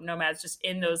 whoever, from nomads just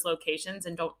in those locations,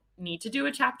 and don't need to do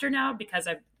a chapter now because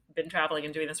I've been traveling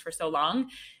and doing this for so long. And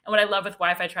what I love with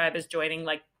Wi-Fi Tribe is joining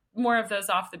like more of those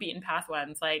off the beaten path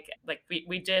ones. Like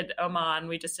we did Oman,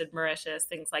 we just did Mauritius,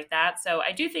 things like that. So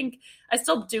I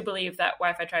still do believe that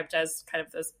Wi-Fi Tribe does kind of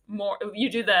those more,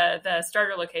 you do the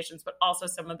starter locations, but also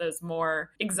some of those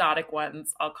more exotic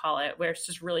ones, I'll call it, where it's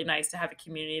just really nice to have a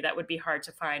community that would be hard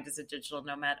to find as a digital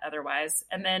nomad otherwise.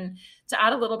 And then to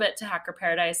add a little bit to Hacker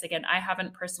Paradise, again, I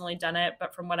haven't personally done it,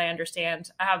 but from what I understand,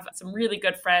 I have some really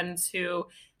good friends who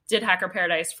did Hacker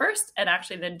Paradise first and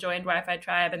actually then joined Wi-Fi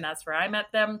Tribe, and that's where I met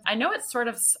them. I know it's sort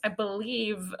of, I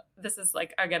believe this is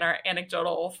like, again, our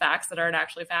anecdotal facts that aren't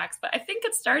actually facts, but I think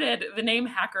it started the name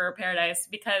Hacker Paradise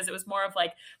because it was more of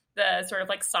like the sort of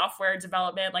like software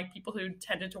development, like people who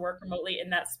tended to work remotely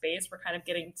in that space were kind of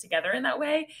getting together in that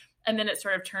way. And then it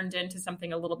sort of turned into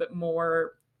something a little bit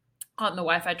more on the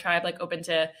Wi-Fi Tribe, like open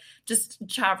to just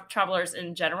travelers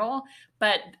in general.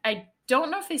 But I don't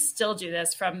know if they still do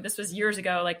this. This was years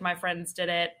ago, like my friends did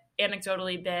it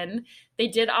anecdotally then. They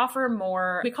did offer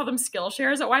more, we call them skill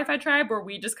shares at Wi-Fi Tribe, where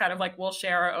we just kind of like, we'll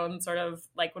share our own sort of,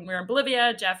 like when we were in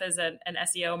Bolivia, Jeff is an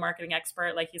SEO marketing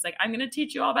expert. Like he's like, I'm going to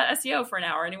teach you all about SEO for an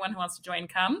hour. Anyone who wants to join,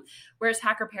 come. Whereas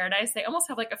Hacker Paradise, they almost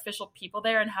have like official people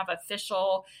there and have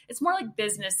official, it's more like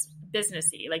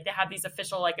businessy. Like they have these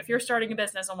official, like if you're starting a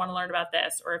business and want to learn about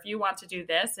this, or if you want to do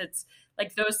this, it's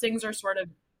like those things are sort of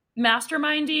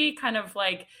mastermindy, kind of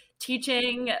like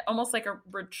teaching, almost like a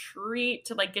retreat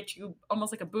to like get you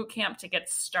almost like a boot camp to get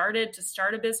started, to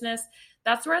start a business.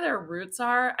 That's where their roots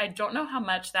are. I don't know how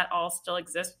much that all still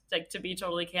exists, like to be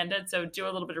totally candid. So do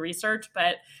a little bit of research,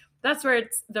 but that's where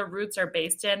the roots are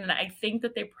based in. And I think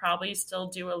that they probably still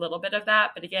do a little bit of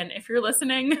that. But again, if you're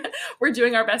listening, we're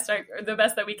doing our best, the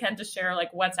best that we can to share like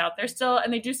what's out there still.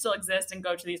 And they do still exist and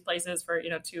go to these places for,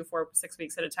 2, 4, 6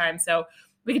 weeks at a time. So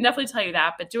we can definitely tell you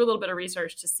that, but do a little bit of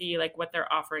research to see like what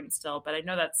they're offering still. But I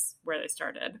know that's where they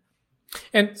started.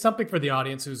 And something for the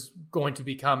audience who's going to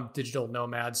become digital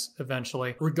nomads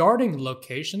eventually. Regarding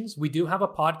locations, we do have a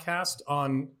podcast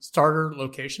on starter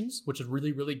locations, which is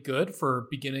really, really good for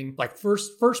beginning, like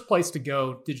first place to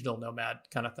go digital nomad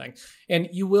kind of thing. And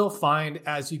you will find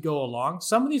as you go along,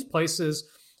 some of these places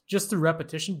just through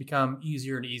repetition become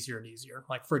easier and easier and easier.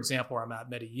 Like for example, where I'm at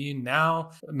Medellin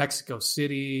now, Mexico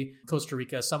City, Costa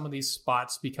Rica, some of these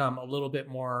spots become a little bit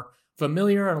more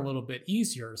familiar and a little bit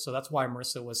easier. So that's why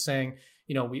Marissa was saying,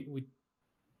 we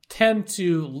tend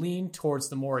to lean towards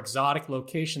the more exotic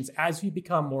locations as you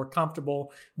become more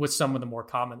comfortable with some of the more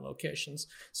common locations.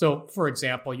 So for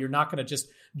example, you're not going to just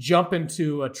jump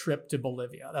into a trip to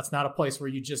Bolivia. That's not a place where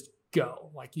you just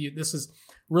go. This is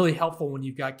really helpful when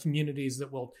you've got communities that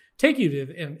will take you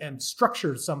to and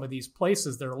structure some of these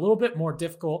places that are a little bit more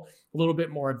difficult, a little bit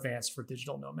more advanced for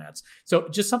digital nomads. So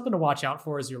just something to watch out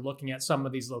for as you're looking at some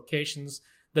of these locations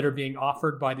that are being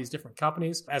offered by these different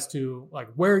companies as to like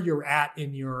where you're at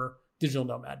in your digital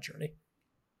nomad journey.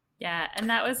 Yeah, and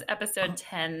that was episode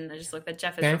 10. I just looked that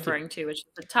Jeff is referring to, which is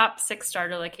the top 6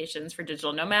 starter locations for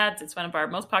digital nomads. It's one of our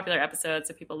most popular episodes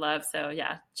that people love. So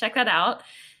yeah, check that out.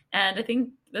 And I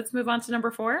think let's move on to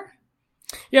number 4.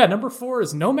 Yeah, number 4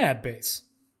 is Nomad Base.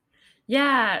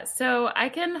 Yeah, so I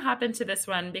can hop into this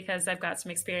one because I've got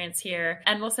some experience here.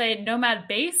 And we'll say Nomad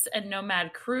Base and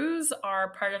Nomad Cruise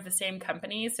are part of the same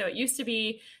company. So it used to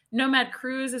be Nomad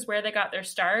Cruise is where they got their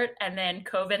start. And then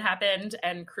COVID happened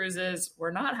and cruises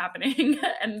were not happening.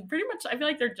 And pretty much I feel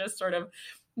like they're just sort of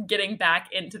getting back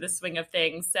into the swing of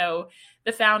things. So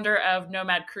the founder of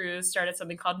Nomad Cruise started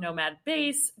something called Nomad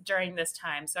Base during this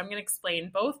time. So I'm going to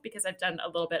explain both because I've done a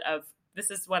little bit of, this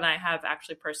is when I have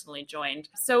actually personally joined.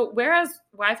 So whereas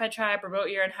Wi-Fi Tribe, Remote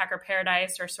Year, and Hacker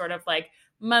Paradise are sort of like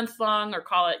month-long, or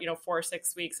call it, 4 or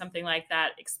 6 weeks, something like that,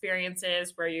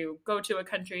 experiences where you go to a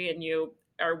country and you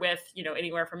are with,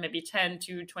 anywhere from maybe 10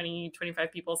 to 20,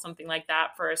 25 people, something like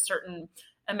that for a certain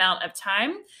amount of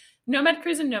time. Nomad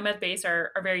Cruise and Nomad Base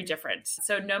are very different.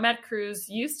 So Nomad Cruise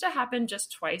used to happen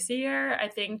just twice a year, I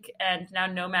think. And now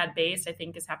Nomad Base, I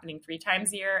think, is happening 3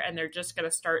 times a year. And they're just going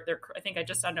to start I think I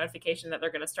just saw a notification that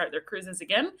they're going to start their cruises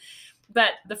again.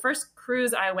 But the first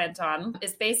cruise I went on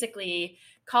is basically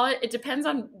call it, it depends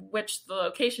on which the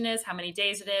location is, how many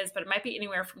days it is, but it might be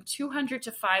anywhere from 200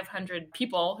 to 500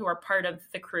 people who are part of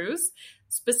the cruise,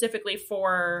 specifically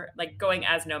for like going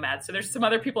as nomads. So there's some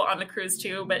other people on the cruise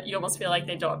too, but you almost feel like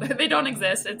they don't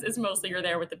exist. It's mostly you're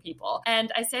there with the people.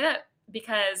 And I say that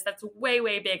because that's way,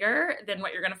 way bigger than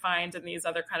what you're going to find in these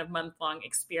other kind of month-long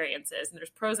experiences. And there's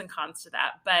pros and cons to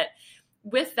that. But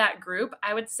with that group,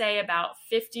 I would say about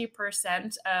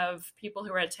 50% of people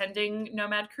who are attending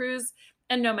Nomad Cruise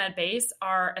and Nomad Base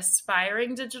are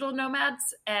aspiring digital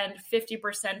nomads, and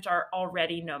 50% are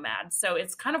already nomads. So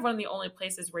it's kind of one of the only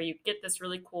places where you get this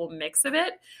really cool mix of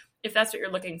it, if that's what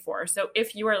you're looking for. So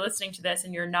if you are listening to this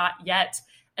and you're not yet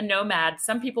a nomad,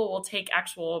 some people will take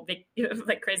actual,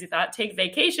 like crazy thought, take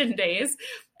vacation days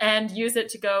and use it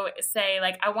to go say,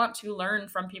 like, I want to learn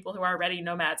from people who are already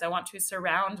nomads. I want to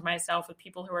surround myself with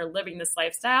people who are living this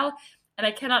lifestyle. And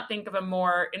I cannot think of a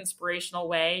more inspirational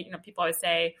way. You know, people always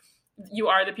say, you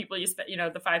are the people you spend, you know,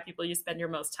 the 5 people you spend your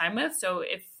most time with. So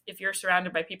if you're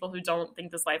surrounded by people who don't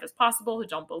think this life is possible, who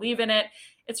don't believe in it,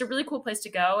 it's a really cool place to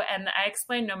go. And I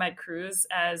explain Nomad Cruise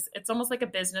as it's almost like a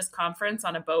business conference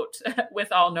on a boat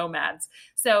with all nomads.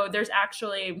 So there's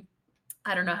actually,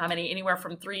 I don't know how many, anywhere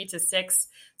from 3 to 6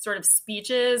 sort of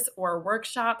speeches or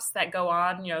workshops that go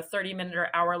on, 30-minute or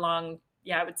hour-long,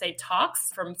 I would say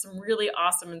talks from some really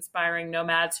awesome, inspiring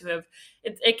nomads who have,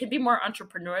 it can be more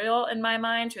entrepreneurial in my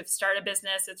mind, who have started a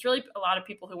business. It's really a lot of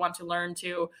people who want to learn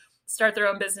to start their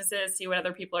own businesses, see what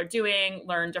other people are doing,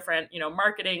 learn different,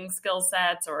 marketing skill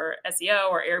sets or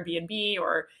SEO or Airbnb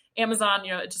or Amazon,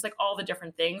 just like all the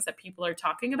different things that people are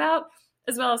talking about,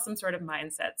 as well as some sort of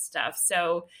mindset stuff.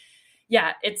 So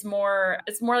yeah, it's more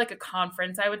like a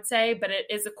conference, I would say, but it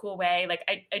is a cool way. Like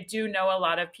I do know a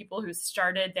lot of people who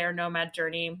started their nomad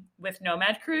journey with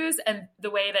Nomad Cruise, and the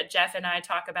way that Jeff and I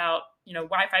talk about,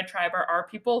 Wi-Fi Tribe are our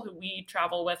people who we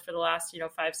travel with for the last,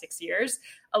 5-6 years.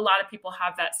 A lot of people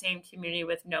have that same community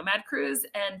with Nomad Cruise.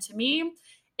 And to me,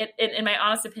 in my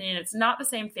honest opinion, it's not the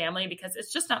same family, because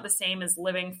it's just not the same as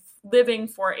living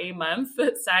for a month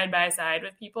side by side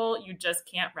with people. You just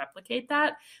can't replicate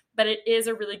that. But it is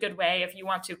a really good way if you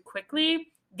want to quickly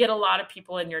get a lot of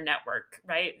people in your network,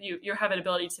 right? You have an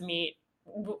ability to meet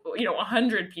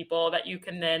 100 people that you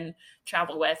can then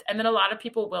travel with. And then a lot of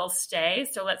people will stay.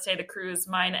 So let's say the cruise,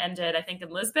 mine ended, I think, in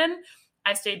Lisbon.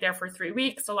 I stayed there for 3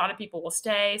 weeks. A lot of people will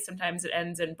stay. Sometimes it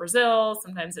ends in Brazil.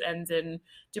 Sometimes it ends in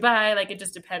Dubai. Like, it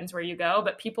just depends where you go.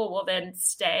 But people will then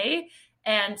stay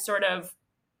and sort of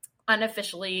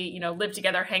unofficially, live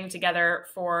together, hang together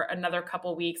for another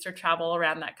couple weeks or travel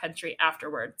around that country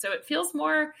afterward. So it feels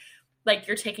more like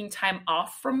you're taking time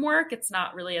off from work. It's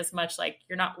not really as much like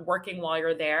you're not working while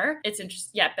you're there. It's interesting.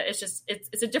 Yeah, but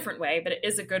it's a different way, but it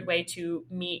is a good way to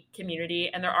meet community.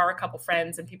 And there are a couple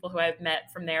friends and people who I've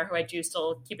met from there who I do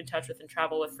still keep in touch with and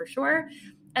travel with for sure.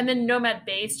 And then Nomad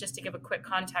Base, just to give a quick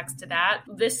context to that,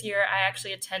 this year I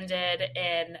actually attended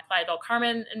in Playa del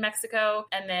Carmen in Mexico,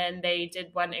 and then they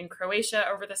did one in Croatia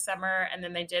over the summer, and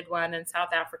then they did one in South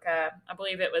Africa. I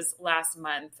believe it was last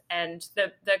month. And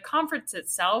the conference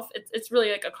itself, it's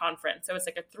really like a conference. So it's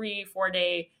like a 3-4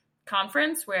 day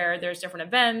conference where there's different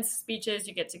events, speeches,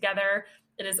 you get together.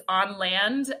 It is on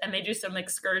land, and they do some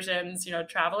excursions,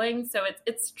 traveling. So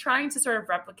it's trying to sort of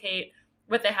replicate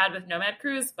what they had with Nomad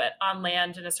Cruise, but on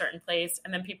land in a certain place.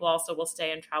 And then people also will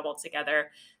stay and travel together.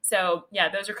 So yeah,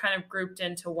 those are kind of grouped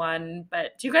into one.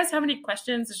 But do you guys have any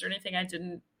questions? Is there anything I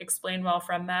didn't explain well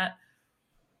from that?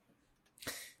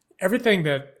 Everything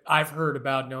that I've heard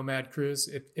about Nomad Cruise,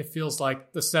 it feels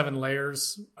like the 7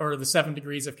 layers or the 7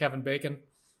 degrees of Kevin Bacon.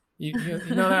 You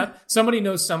know that? Somebody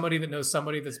knows somebody that knows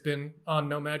somebody that's been on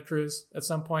Nomad Cruise at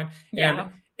some point. Yeah.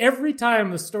 And every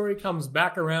time the story comes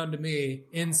back around to me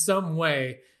in some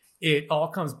way, it all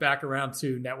comes back around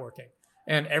to networking.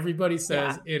 And everybody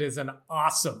says it is an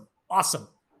awesome, awesome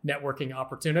networking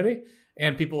opportunity.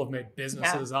 And people have made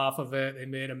businesses off of it. They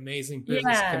made amazing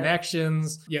business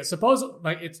connections. Yeah, suppose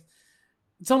like it's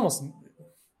almost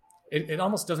it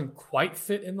almost doesn't quite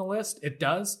fit in the list. It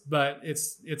does, but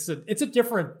it's a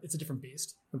different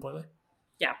beast completely.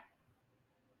 Yeah.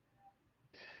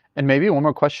 And maybe one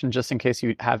more question, just in case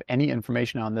you have any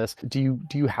information on this. Do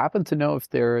you happen to know if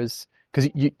there is, because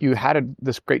you had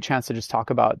this great chance to just talk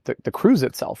about the cruise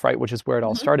itself, right? Which is where it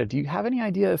all started. Do you have any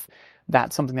idea if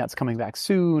that's something that's coming back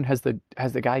soon? Has the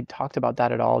guy talked about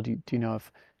that at all? Do you know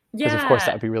if? Because of course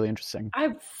that would be really interesting. I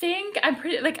think I'm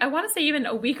pretty, I want to say even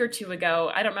a week or 2 ago,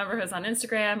 I don't remember if it was on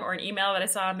Instagram or an email that I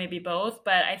saw, maybe both,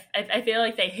 but I feel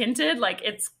like they hinted like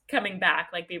it's coming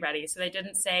back, like be ready. So they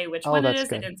didn't say which one it is.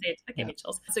 Good. They didn't say it gave me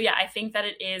chills. So yeah, I think that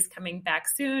it is coming back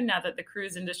soon now that the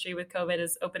cruise industry with COVID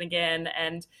is open again.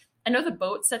 And I know the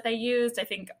boats that they used, I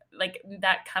think like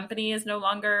that company is no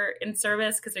longer in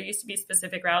service because there used to be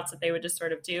specific routes that they would just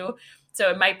sort of do.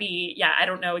 So it might be, I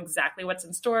don't know exactly what's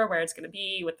in store, where it's going to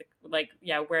be,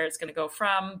 where it's going to go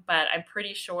from, but I'm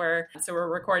pretty sure. So we're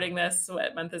recording this,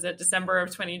 what month is it? December of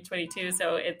 2022.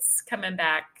 So it's coming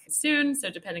back soon.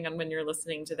 So depending on when you're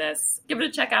listening to this, give it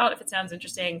a check out if it sounds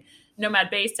interesting. Nomad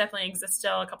Base definitely exists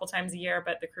still a couple times a year,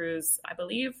 but the cruise, I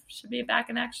believe, should be back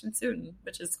in action soon,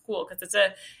 which is cool because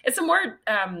it's a more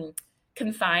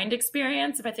confined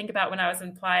experience. If I think about when I was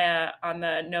in Playa on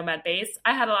the Nomad Base,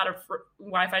 I had a lot of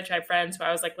Wi-Fi tribe friends who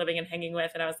I was like living and hanging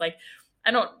with, and I was like,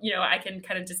 I can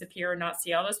kind of disappear and not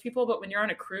see all those people. But when you're on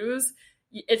a cruise,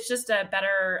 it's just a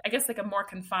better, I guess, like a more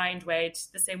confined way,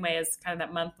 the same way as kind of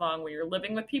that month long where you're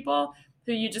living with people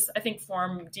who you just, I think,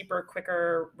 form deeper,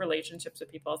 quicker relationships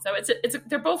with people. So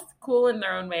they're both cool in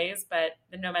their own ways, but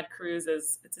the Nomad Cruise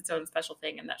it's its own special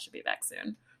thing, and that should be back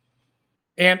soon.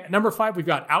 And number 5, we've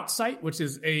got Outsite, which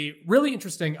is a really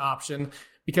interesting option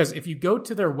because if you go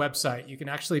to their website, you can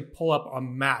actually pull up a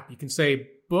map. You can say,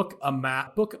 book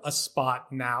a spot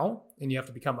now, and you have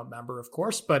to become a member, of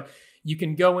course, but you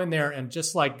can go in there and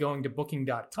just like going to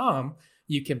booking.com,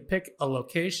 you can pick a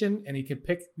location and you can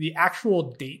pick the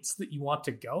actual dates that you want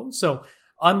to go. So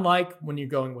unlike when you're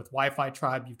going with Wi-Fi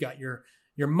Tribe, you've got your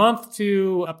month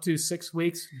to up to 6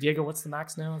 weeks. Diego, what's the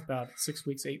max now? About 6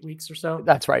 weeks, 8 weeks or so?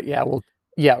 That's right. Yeah.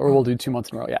 We'll do 2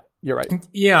 months in a row. Yeah, you're right.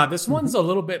 Yeah, this one's a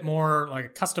little bit more like a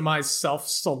customized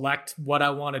self-select what I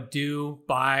want to do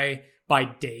by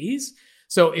days.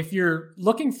 So if you're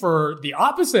looking for the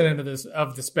opposite end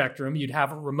of the spectrum, you'd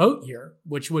have a remote year,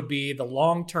 which would be the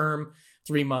long-term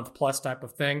 3-month plus type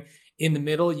of thing. In the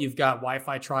middle, you've got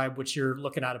Wi-Fi Tribe, which you're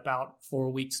looking at about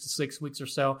 4 weeks to 6 weeks or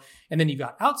so. And then you've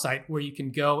got Outsite, where you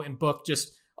can go and book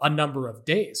just a number of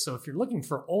days. So if you're looking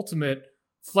for ultimate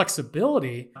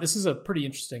flexibility, this is a pretty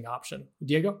interesting option.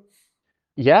 Diego?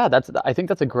 Yeah, I think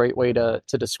that's a great way to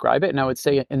describe it. And I would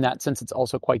say in that sense, it's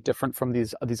also quite different from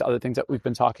these other things that we've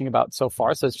been talking about so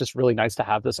far. So it's just really nice to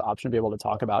have this option to be able to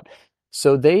talk about.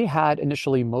 So they had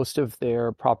initially most of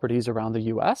their properties around the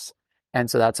US. And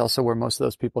so that's also where most of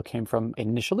those people came from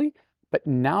initially. But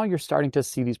now you're starting to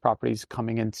see these properties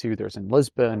coming into, there's in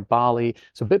Lisbon, Bali.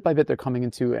 So bit by bit, they're coming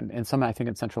into, and some, I think,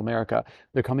 in Central America,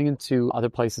 they're coming into other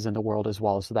places in the world as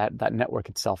well. So that network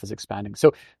itself is expanding.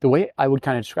 So the way I would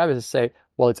kind of describe it is to say,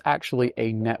 well, it's actually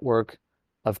a network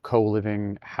of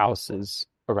co-living houses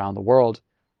around the world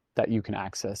that you can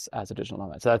access as a digital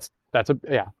nomad. So that's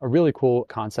a really cool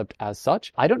concept as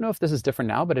such. I don't know if this is different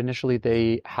now, but initially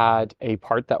they had a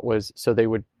part that was, so they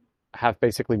would have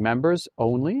basically members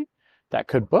only that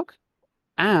could book,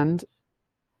 and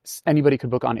anybody could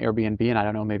book on Airbnb, and I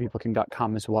don't know, maybe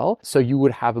booking.com as well. So you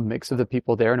would have a mix of the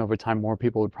people there, and over time more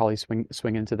people would probably swing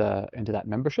into that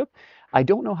membership. I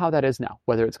don't know how that is now,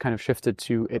 whether it's kind of shifted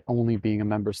to it only being a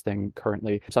members thing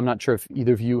currently. So I'm not sure if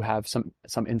either of you have some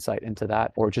insight into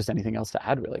that or just anything else to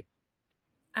add, really.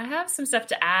 I have some stuff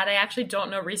to add. I actually don't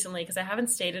know recently because I haven't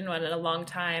stayed in one in a long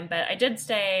time, but I did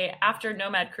stay after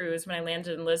Nomad Cruise. When I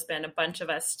landed in Lisbon, a bunch of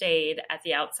us stayed at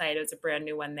the Outsite. It was a brand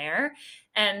new one there.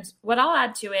 And what I'll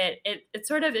add to it's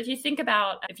sort of, if you think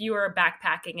about if you were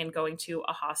backpacking and going to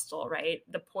a hostel, right?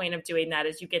 The point of doing that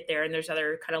is you get there and there's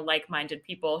other kind of like-minded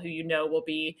people who you know will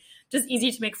be just easy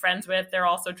to make friends with. They're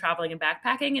also traveling and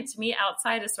backpacking. And to me,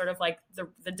 Outsite is sort of like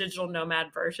the digital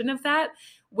nomad version of that,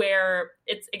 where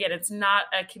it's not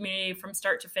a community from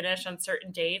start to finish on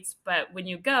certain dates, but when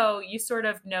you go, you sort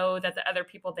of know that the other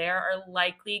people there are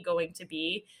likely going to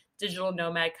be digital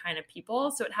nomad kind of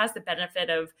people. So it has the benefit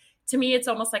of, to me, it's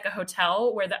almost like a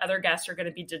hotel where the other guests are going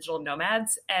to be digital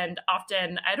nomads. And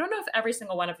often, I don't know if every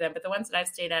single one of them, but the ones that I've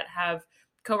stayed at have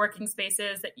co-working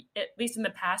spaces that, at least in the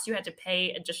past, you had to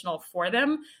pay additional for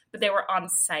them, but they were on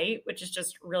site, which is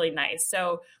just really nice.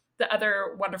 So the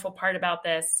other wonderful part about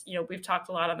this, we've talked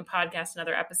a lot on the podcast and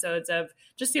other episodes of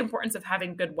just the importance of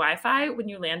having good Wi-Fi when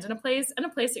you land in a place, and a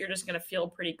place that you're just going to feel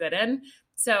pretty good in.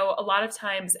 So a lot of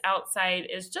times Outsite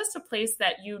is just a place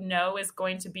that is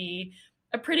going to be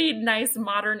a pretty nice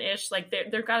modern-ish, like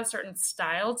they've got a certain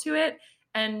style to it.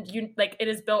 And it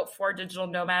is built for digital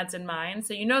nomads in mind.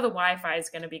 So the Wi-Fi is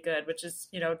going to be good, which is,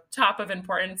 top of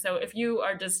importance. So if you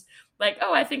are just like,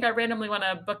 oh, I think I randomly want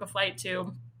to book a flight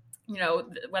to,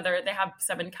 whether they have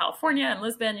some in California and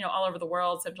Lisbon, all over the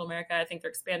world, Central America, I think they're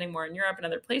expanding more in Europe and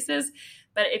other places.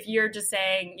 But if you're just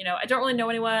saying, I don't really know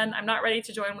anyone, I'm not ready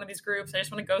to join one of these groups, I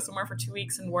just want to go somewhere for 2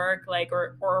 weeks and work,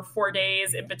 or 4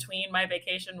 days in between my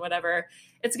vacation, whatever,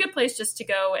 it's a good place just to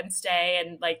go and stay.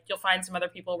 And you'll find some other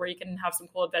people where you can have some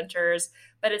cool adventures,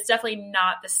 but it's definitely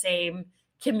not the same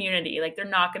community. Like they're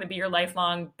not going to be your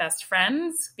lifelong best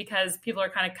friends because people are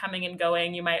kind of coming and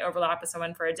going. You might overlap with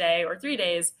someone for a day or 3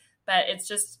 days, but it's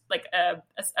just like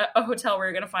a hotel where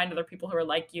you're going to find other people who are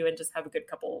like you and just have a good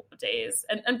couple of days.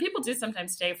 And people do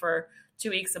sometimes stay for 2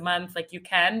 weeks, a month, like you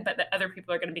can, but the other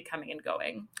people are going to be coming and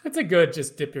going. It's a good,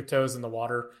 just dip your toes in the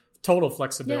water, total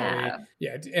flexibility.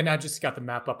 Yeah. And I just got the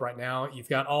map up right now. You've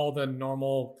got all the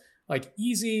normal, like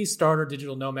easy starter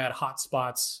digital nomad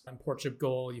hotspots in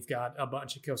Portugal. You've got a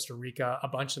bunch in Costa Rica, a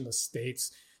bunch in the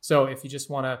States. So if you just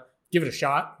want to give it a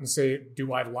shot and say,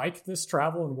 do I like this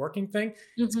travel and working thing?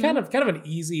 It's kind of an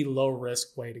easy, low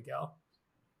risk way to go.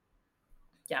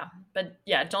 Yeah. But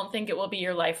yeah, don't think it will be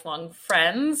your lifelong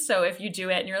friends. So if you do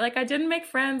it and you're like, I didn't make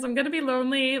friends, I'm going to be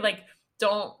lonely. Like,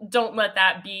 don't let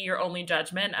that be your only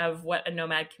judgment of what a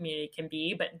nomad community can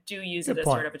be, but do use it as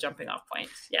sort of a jumping off point.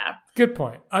 Yeah. Good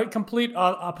point. A complete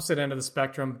opposite end of the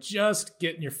spectrum, just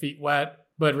getting your feet wet,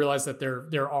 but realize that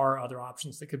there are other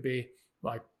options that could be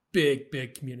like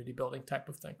big community building type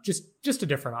of thing. Just a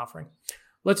different offering.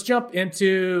 Let's jump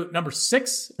into number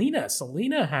 6, Selena.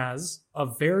 Selena has a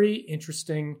very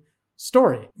interesting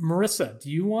story. Marissa, do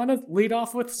you want to lead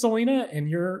off with Selena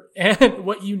and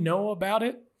what you know about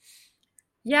it?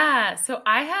 Yeah. So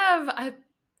I'm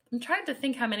trying to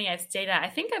think how many I've stayed at. I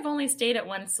think I've only stayed at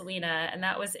one Selena, and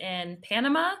that was in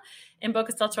Panama, in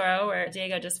Bocas del Toro, where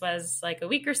Diego just was like a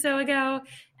week or so ago.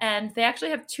 And they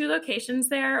actually have 2 locations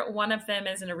there. One of them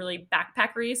is in a really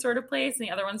backpackery sort of place, and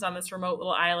the other one's on this remote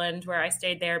little island where I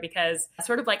stayed there because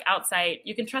sort of like outside,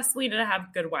 you can trust Selena to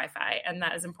have good Wi-Fi, and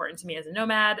that is important to me as a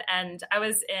nomad. And I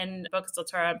was in Bocas del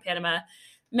Toro in Panama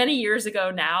many years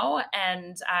ago now,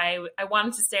 and I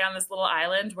wanted to stay on this little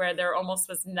island where there almost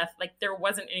was nothing, like there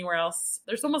wasn't anywhere else.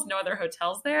 There's almost no other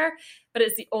hotels there, but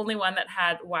it's the only one that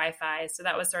had Wi-Fi. So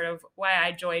that was sort of why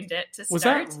I joined it to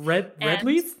start. Was that Red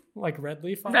Leaf? Like Red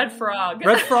Leaf? Red Frog.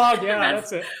 Red Frog, yeah,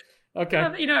 that's it. Okay.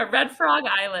 Red Frog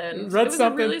Island. Red it was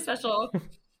something. A really special...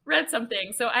 Read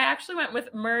something. So I actually went with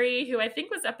Murray, who I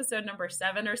think was episode number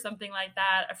 7 or something like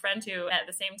that. A friend who at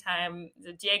the same time,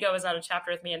 Diego was on a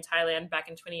chapter with me in Thailand back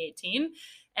in 2018.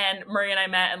 And Murray and I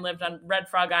met and lived on Red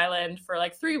Frog Island for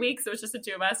like 3 weeks. It was just the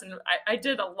 2 of us. And I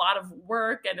did a lot of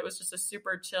work, and it was just a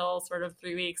super chill sort of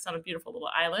 3 weeks on a beautiful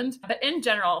little island. But in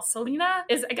general, Selena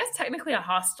is, I guess, technically a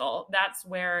hostel. That's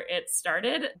where it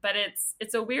started. But it's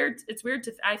weird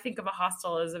to, I think of a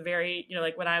hostel as a very,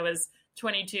 like when I was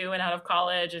 22 and out of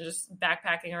college and just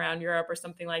backpacking around Europe or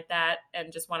something like that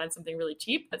and just wanted something really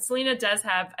cheap. But Selena does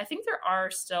have, I think there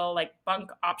are still like bunk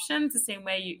options the same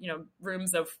way,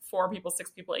 rooms of 4 people,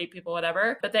 6 people, 8 people,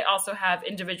 whatever. But they also have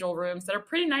individual rooms that are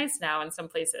pretty nice now in some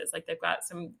places. Like they've got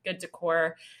some good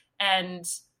decor. And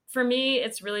for me,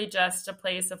 it's really just a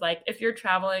place of like, if you're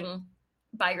traveling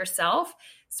by yourself,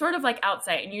 sort of like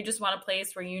outside, and you just want a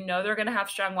place where they're going to have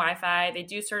strong Wi-Fi. They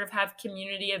do sort of have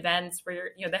community events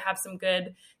where they have some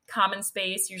good common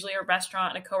space, usually a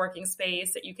restaurant and a co-working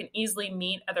space that you can easily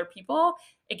meet other people.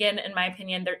 Again, in my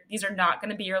opinion, these are not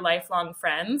going to be your lifelong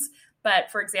friends.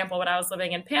 But for example, when I was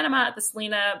living in Panama at the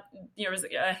Selena, there was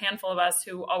a handful of us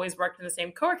who always worked in the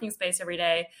same co-working space every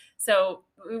day. So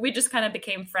we just kind of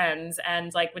became friends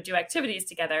and like would do activities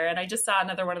together. And I just saw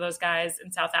another one of those guys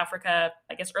in South Africa,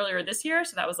 I guess earlier this year.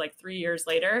 So that was like 3 years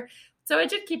later. So I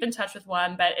did keep in touch with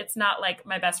one, but it's not like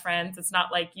my best friends. It's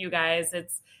not like you guys.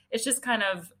 It's just kind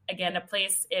of, again, a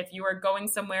place if you are going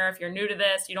somewhere, if you're new to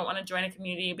this, you don't want to join a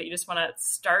community, but you just want to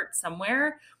start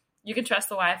somewhere, you can trust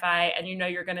the Wi-Fi and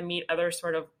you're going to meet other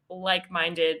sort of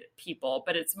like-minded people.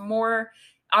 But it's more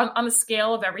on the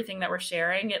scale of everything that we're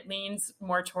sharing, it leans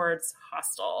more towards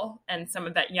hostel and some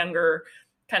of that younger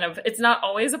kind of, it's not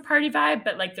always a party vibe,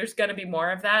 but like there's going to be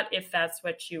more of that if that's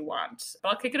what you want. But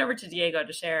I'll kick it over to Diego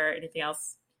to share anything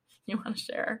else you want to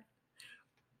share.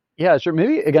 Yeah, sure.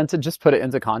 Maybe again, to just put it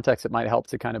into context, it might help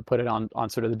to kind of put it on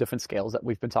sort of the different scales that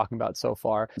we've been talking about so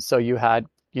far. So you had,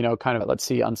 kind of, let's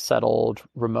see, Unsettled,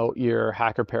 Remote Year,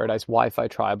 Hacker Paradise, Wi-Fi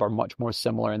Tribe are much more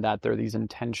similar in that there are these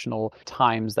intentional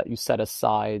times that you set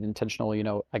aside,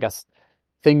 intentional, I guess,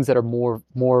 things that are more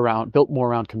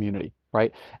around community,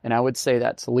 right? And I would say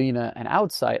that Selena and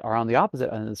Outsight are on the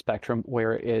opposite end of the spectrum,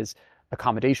 where it is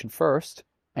accommodation first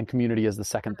and community is the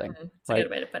second thing. That's right? A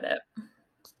good way to put it.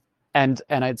 And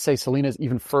I'd say Selena is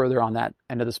even further on that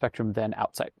end of the spectrum than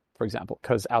Outsight, for example,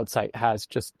 because Outsight has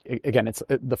just, again,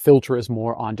 the filter is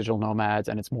more on digital nomads,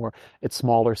 and it's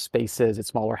smaller spaces, it's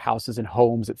smaller houses and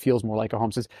homes. It feels more like a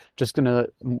home. So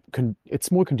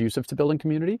it's more conducive to building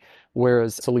community.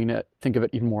 Whereas Selena, think of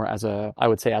it even more as a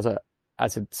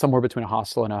somewhere between a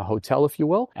hostel and a hotel, if you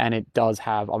will. And it does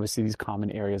have obviously these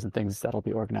common areas and things that'll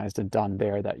be organized and done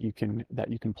there that you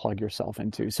can plug yourself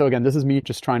into. So again, this is me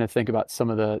just trying to think about some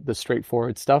of the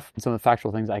straightforward stuff and some of the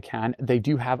factual things I can. They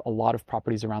do have a lot of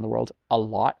properties around the world, a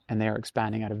lot, and they are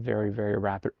expanding at a very, very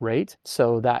rapid rate.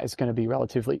 So that is going to be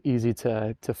relatively easy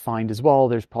to find as well.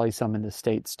 There's probably some in the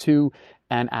States too.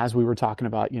 And as we were talking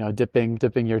about,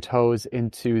 dipping your toes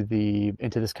into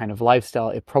this kind of lifestyle,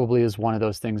 it probably is one of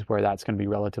those things where that's going to be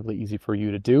relatively easy for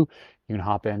you to do. You can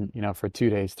hop in, for 2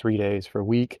 days, 3 days, for a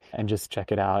week, and just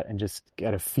check it out and just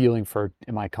get a feeling for,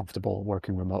 am I comfortable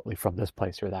working remotely from this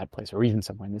place or that place, or even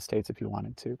somewhere in the States if you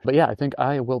wanted to. But yeah, I think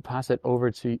I will pass it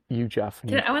over to you, Jeff.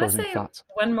 I want to say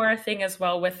one more thing as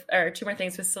well or two more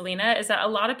things with Selina, is that a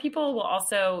lot of people will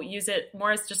also use it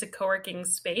more as just a co-working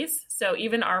space. So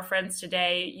even our friends today,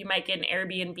 you might get an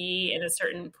Airbnb in a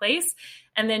certain place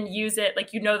and then use it,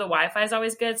 like, the Wi-Fi is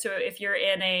always good. So if you're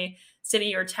in a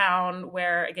city or town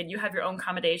where, again, you have your own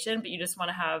accommodation, but you just want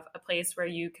to have a place where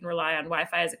you can rely on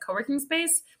Wi-Fi as a co-working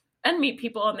space and meet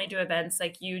people and they do events,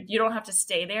 like you don't have to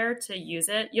stay there to use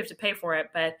it. You have to pay for it,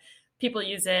 but people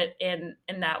use it in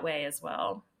that way as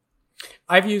well.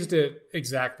 I've used it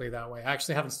exactly that way. I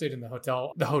actually haven't stayed in the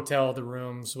hotel, the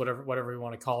rooms, whatever you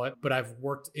want to call it, but I've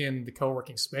worked in the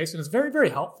co-working space, and it's very, very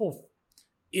helpful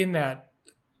in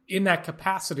that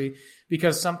capacity,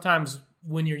 because sometimes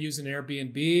when you're using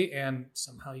Airbnb and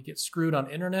somehow you get screwed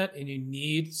on internet and you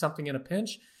need something in a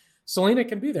pinch, Selina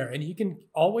can be there, and you can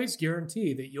always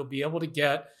guarantee that you'll be able to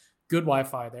get good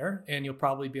Wi-Fi there, and you'll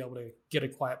probably be able to get a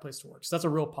quiet place to work. So that's a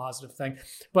real positive thing.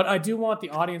 But I do want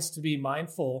the audience to be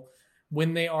mindful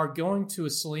when they are going to a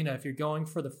Selina, if you're going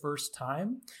for the first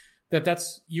time,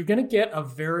 you're going to get a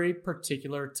very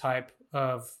particular type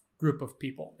of group of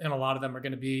people. And a lot of them are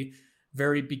going to be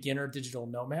very beginner digital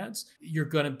nomads. You're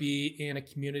going to be in a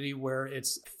community where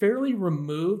it's fairly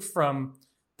removed from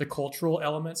the cultural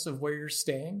elements of where you're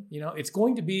staying. It's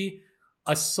going to be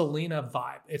a Selina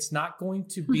vibe. It's not going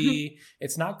to be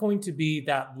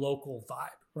that local vibe,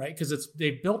 right? Because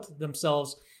they built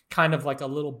themselves kind of like a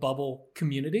little bubble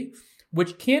community,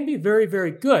 which can be very,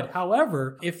 very good.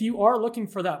 However, if you are looking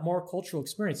for that more cultural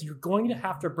experience, you're going to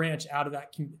have to branch out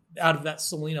of that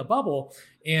Selina bubble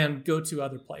and go to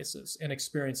other places and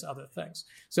experience other things.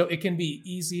 So it can be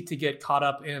easy to get caught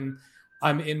up in,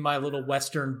 I'm in my little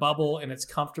Western bubble and it's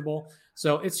comfortable.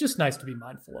 So it's just nice to be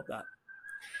mindful of that.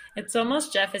 It's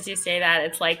almost, Jeff, as you say that,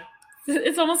 it's like,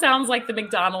 it almost sounds like the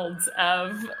McDonald's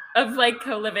of like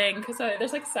co-living. So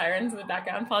there's like sirens in the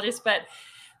background. Apologies, but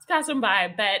it's passing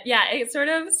by. But yeah, it's sort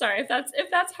of, sorry if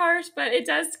that's harsh, but it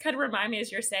does kind of remind me,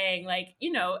 as you're saying, like,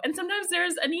 and sometimes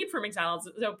there's a need for McDonald's.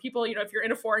 So people, if you're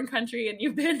in a foreign country and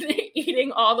you've been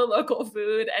eating all the local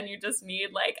food and you just need,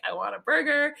 like, I want a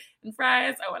burger and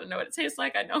fries, I want to know what it tastes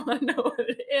like, I don't want to know what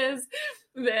it is,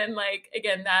 then, like,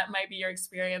 again, that might be your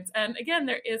experience. And again,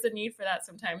 there is a need for that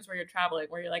sometimes where you're traveling,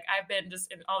 where you're like, I've been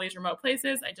just in all these remote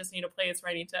places, I just need a place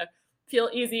where I need to feel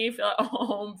easy, feel at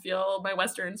home, feel my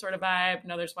Western sort of vibe.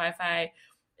 There's Wi-Fi.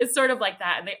 It's sort of like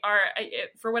that. And they are,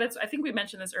 for what it's, I think we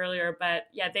mentioned this earlier, but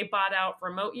yeah, they bought out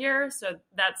Remote Year. So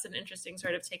that's an interesting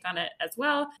sort of take on it as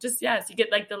well. Just, yes, you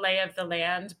get like the lay of the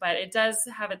land, but it does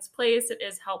have its place. It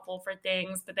is helpful for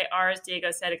things, but they are, as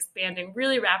Diego said, expanding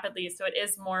really rapidly. So it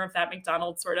is more of that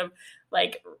McDonald's sort of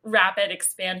like rapid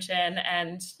expansion.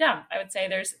 And yeah, I would say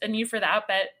there's a need for that,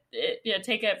 but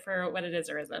take it for what it is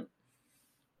or isn't.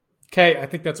 Okay, I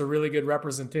think that's a really good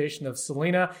representation of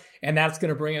Selina, and that's going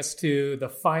to bring us to the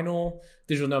final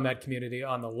digital nomad community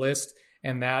on the list,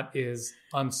 and that is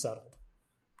Unsettled.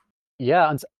 Yeah,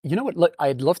 and you know what? Look,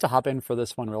 I'd love to hop in for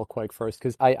this one real quick first,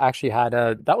 because I actually had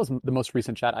that was the most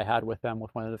recent chat I had with them,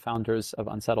 with one of the founders of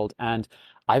Unsettled, and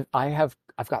I've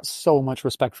got so much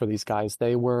respect for these guys.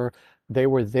 They were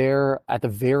there at the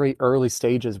very early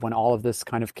stages when all of this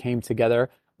kind of came together,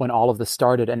 when all of this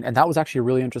started, and that was actually a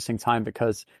really interesting time,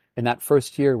 because in that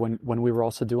first year when we were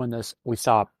also doing this, we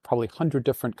saw probably 100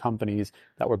 different companies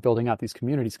that were building out these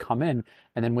communities come in,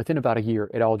 and then within about a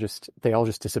year, they all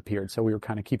just disappeared. So we were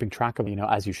kind of keeping track of,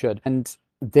 as you should. And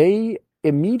they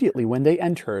immediately, when they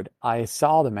entered, I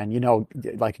saw them, and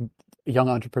like a young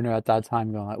entrepreneur at that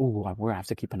time, going like, "Ooh, we're gonna have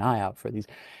to keep an eye out for these."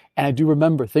 And I do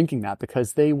remember thinking that,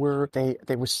 because they were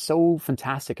so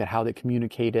fantastic at how they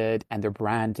communicated and their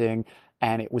branding.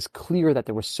 And it was clear that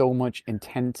there was so much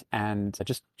intent and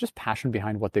just passion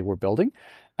behind what they were building.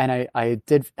 And I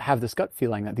did have this gut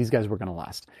feeling that these guys were going to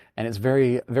last. And it's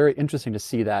very, very interesting to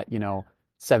see that,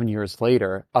 7 years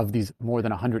later, of these more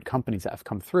than 100 companies that have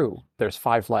come through, there's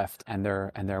 5 left, and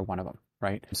they're one of them,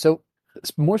 right? So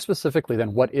more specifically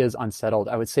than what is Unsettled,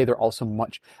 I would say they're,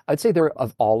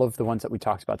 of all of the ones that we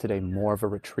talked about today, more of a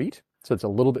retreat. So it's a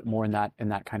little bit more in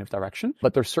that kind of direction.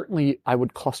 But there's certainly, I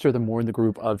would cluster them more in the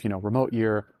group of, Remote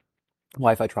Year,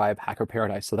 Wi-Fi Tribe, Hacker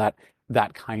Paradise. So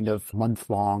that kind of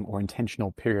month-long or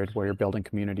intentional period where you're building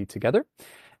community together.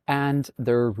 And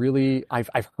they're really,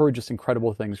 I've heard just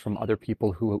incredible things from other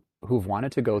people who've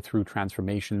wanted to go through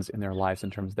transformations in their lives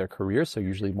in terms of their careers. So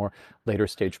usually more later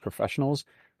stage professionals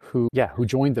who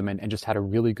joined them and just had a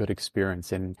really good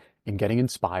experience in getting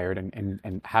inspired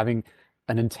and having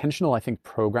an intentional, I think,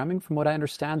 programming, from what I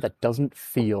understand, that doesn't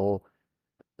feel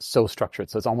so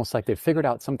structured. So it's almost like they've figured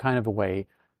out some kind of a way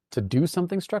to do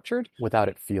something structured without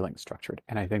it feeling structured.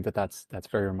 And I think that's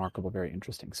very remarkable, very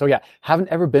interesting. So yeah, haven't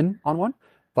ever been on one,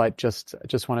 but just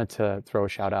wanted to throw a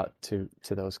shout out to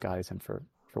those guys and for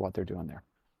what they're doing there.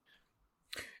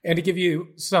 And to give you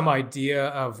some idea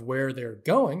of where they're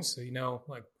going, so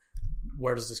like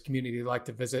where does this community like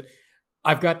to visit,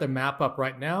 I've got the map up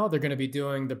right now. They're going to be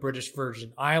doing the British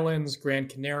Virgin Islands, Gran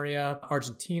Canaria,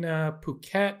 Argentina,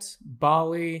 Phuket,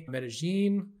 Bali,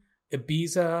 Medellin,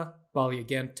 Ibiza, Bali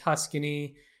again,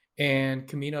 Tuscany, and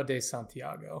Camino de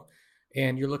Santiago.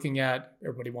 And you're looking at,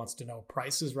 everybody wants to know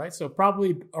prices, right? So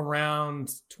probably around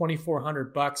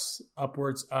 $2,400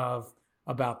 upwards of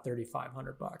about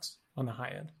 $3,500 on the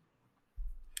high end.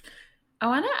 I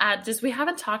want to add, we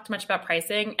haven't talked much about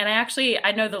pricing, and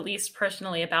I know the least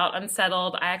personally about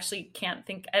Unsettled. I actually can't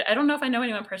think, I don't know if I know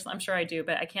anyone personally. I'm sure I do,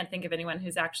 but I can't think of anyone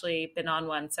who's actually been on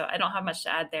one. So I don't have much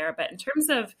to add there. But in terms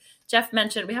of, Jeff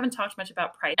mentioned, we haven't talked much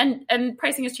about price, and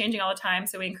pricing is changing all the time.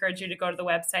 So we encourage you to go to the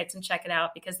websites and check it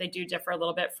out because they do differ a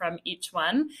little bit from each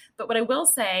one. But what I will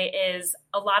say is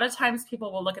a lot of times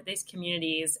people will look at these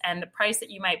communities and the price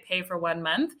that you might pay for 1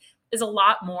 month is a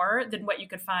lot more than what you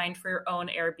could find for your own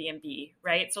Airbnb,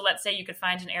 right? So let's say you could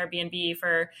find an Airbnb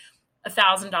for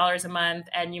 $1,000 a month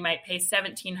and you might pay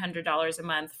 $1,700 a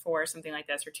month for something like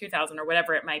this, or $2,000 or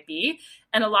whatever it might be.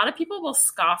 And a lot of people will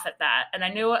scoff at that. And I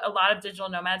know a lot of digital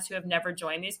nomads who have never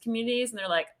joined these communities and they're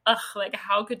like, ugh, like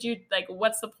how could you, like,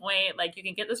 what's the point? Like you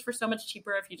can get this for so much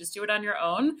cheaper if you just do it on your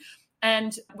own.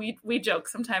 And we joke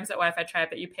sometimes at Wi-Fi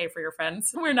Tribe that you pay for your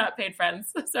friends. We're not paid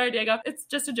friends. Sorry, Diego. It's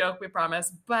just a joke, we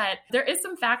promise. But there is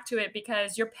some fact to it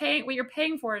because what you're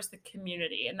paying for is the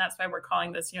community. And that's why we're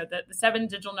calling this, the 7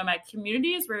 digital nomad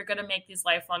communities where you're going to make these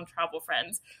lifelong travel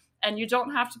friends. And you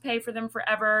don't have to pay for them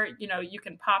forever. You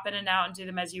can pop in and out and do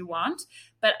them as you want.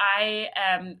 But I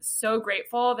am so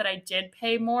grateful that I did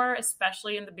pay more,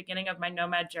 especially in the beginning of my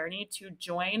nomad journey, to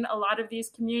join a lot of these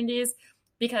communities,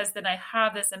 because then I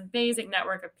have this amazing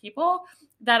network of people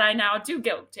that I now do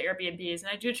go to Airbnbs and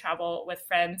I do travel with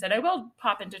friends, and I will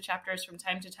pop into chapters from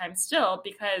time to time still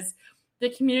because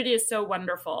the community is so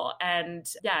wonderful. And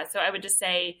yeah, so I would just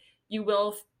say you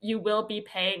will be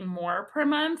paying more per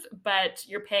month, but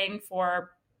you're paying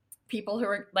for people who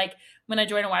are like, when I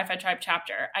join a Wi-Fi Tribe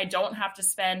chapter, I don't have to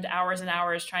spend hours and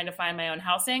hours trying to find my own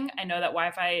housing. I know that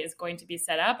Wi-Fi is going to be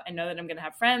set up. I know that I'm going to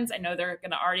have friends. I know they're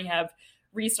going to already have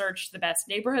research the best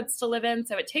neighborhoods to live in.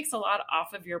 So it takes a lot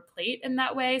off of your plate in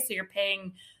that way. So you're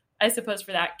paying, I suppose,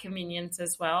 for that convenience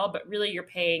as well, but really you're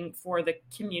paying for the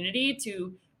community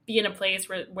to be in a place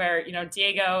where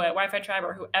Diego at Wi-Fi Tribe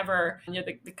or whoever,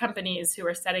 the companies who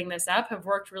are setting this up have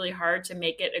worked really hard to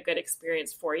make it a good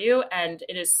experience for you. And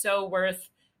it is so worth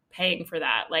paying for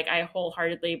that. Like I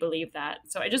wholeheartedly believe that.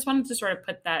 So I just wanted to sort of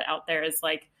put that out there as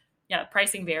like, yeah,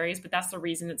 pricing varies, but that's the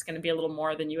reason it's going to be a little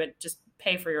more than you would just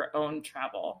pay for your own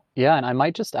travel. Yeah, and I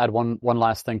might just add one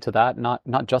last thing to that,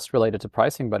 not just related to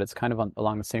pricing, but it's kind of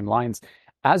along the same lines.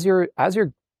 As you're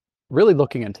really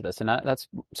looking into this, and that's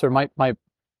sort of my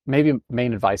maybe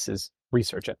main advice is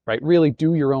research it, right? Really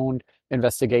do your own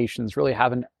investigations, really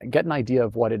get an idea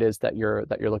of what it is that you're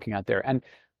looking at there. And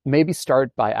maybe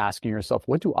start by asking yourself,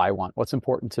 what do I want? What's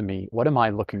important to me? What am I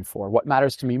looking for? What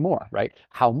matters to me more, right?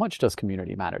 How much does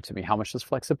community matter to me? How much does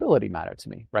flexibility matter to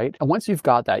me, right? And once you've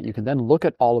got that, you can then look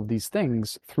at all of these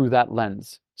things through that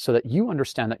lens so that you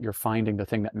understand that you're finding the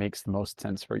thing that makes the most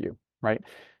sense for you, right?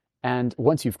 And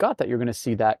once you've got that, you're going to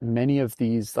see that many of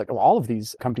these, like all of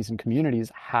these companies and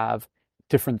communities have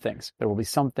different things. There will be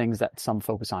some things that some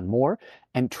focus on more.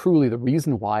 And truly the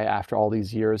reason why after all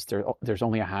these years, there's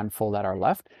only a handful that are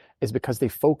left is because they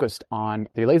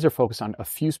laser focused on a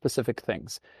few specific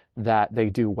things that they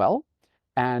do well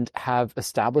and have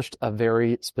established a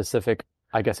very specific,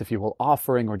 I guess, if you will,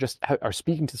 offering or just are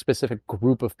speaking to a specific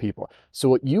group of people. So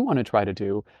what you want to try to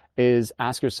do is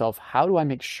ask yourself, how do I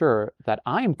make sure that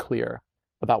I am clear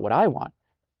about what I want,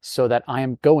 so that I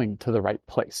am going to the right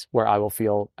place where I will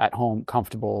feel at home,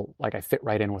 comfortable, like I fit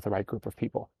right in with the right group of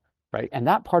people. right? And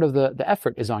that part of the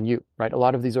effort is on you, right? A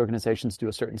lot of these organizations do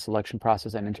a certain selection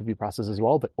process and interview process as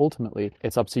well, but ultimately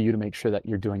it's up to you to make sure that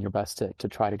you're doing your best to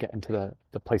try to get into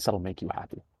the place that'll make you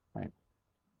happy, right?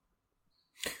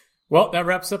 Well, that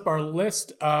wraps up our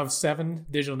list of 7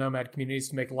 digital nomad communities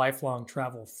to make lifelong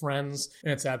travel friends.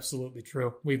 And it's absolutely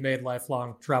true. We've made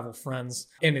lifelong travel friends,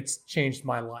 and it's changed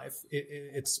my life.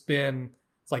 It's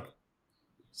like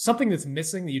something that's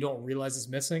missing that you don't realize is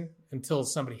missing until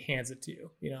somebody hands it to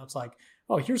you. You know, it's like,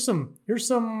 oh, here's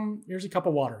a cup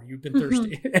of water. You've been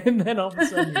thirsty. And then all of a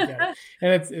sudden you get it.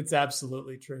 And it's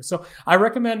absolutely true. So I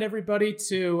recommend everybody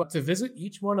to visit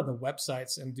each one of the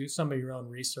websites and do some of your own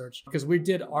research, because we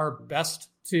did our best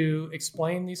to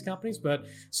explain these companies, but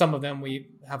some of them we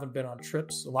haven't been on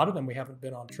trips. A lot of them we haven't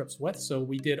been on trips with. So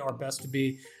we did our best to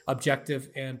be objective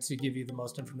and to give you the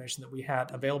most information that we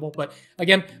had available. But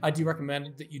again, I do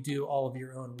recommend that you do all of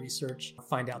your own research,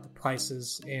 find out the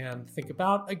prices, and think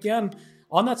about, again,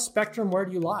 on that spectrum, where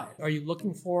do you lie? Are you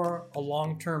looking for a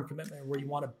long-term commitment where you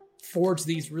want to forge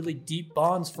these really deep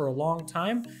bonds for a long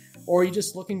time? Or are you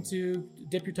just looking to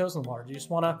dip your toes in the water? Do you just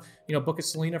want to, book a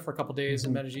Selena for a couple of days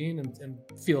in Medellin and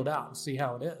feel it out and see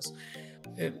how it is?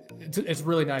 It's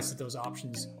really nice that those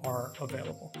options are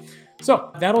available.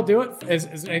 So that'll do it.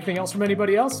 Is anything else from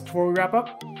anybody else before we wrap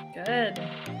up? Good.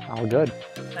 All good.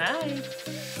 Bye.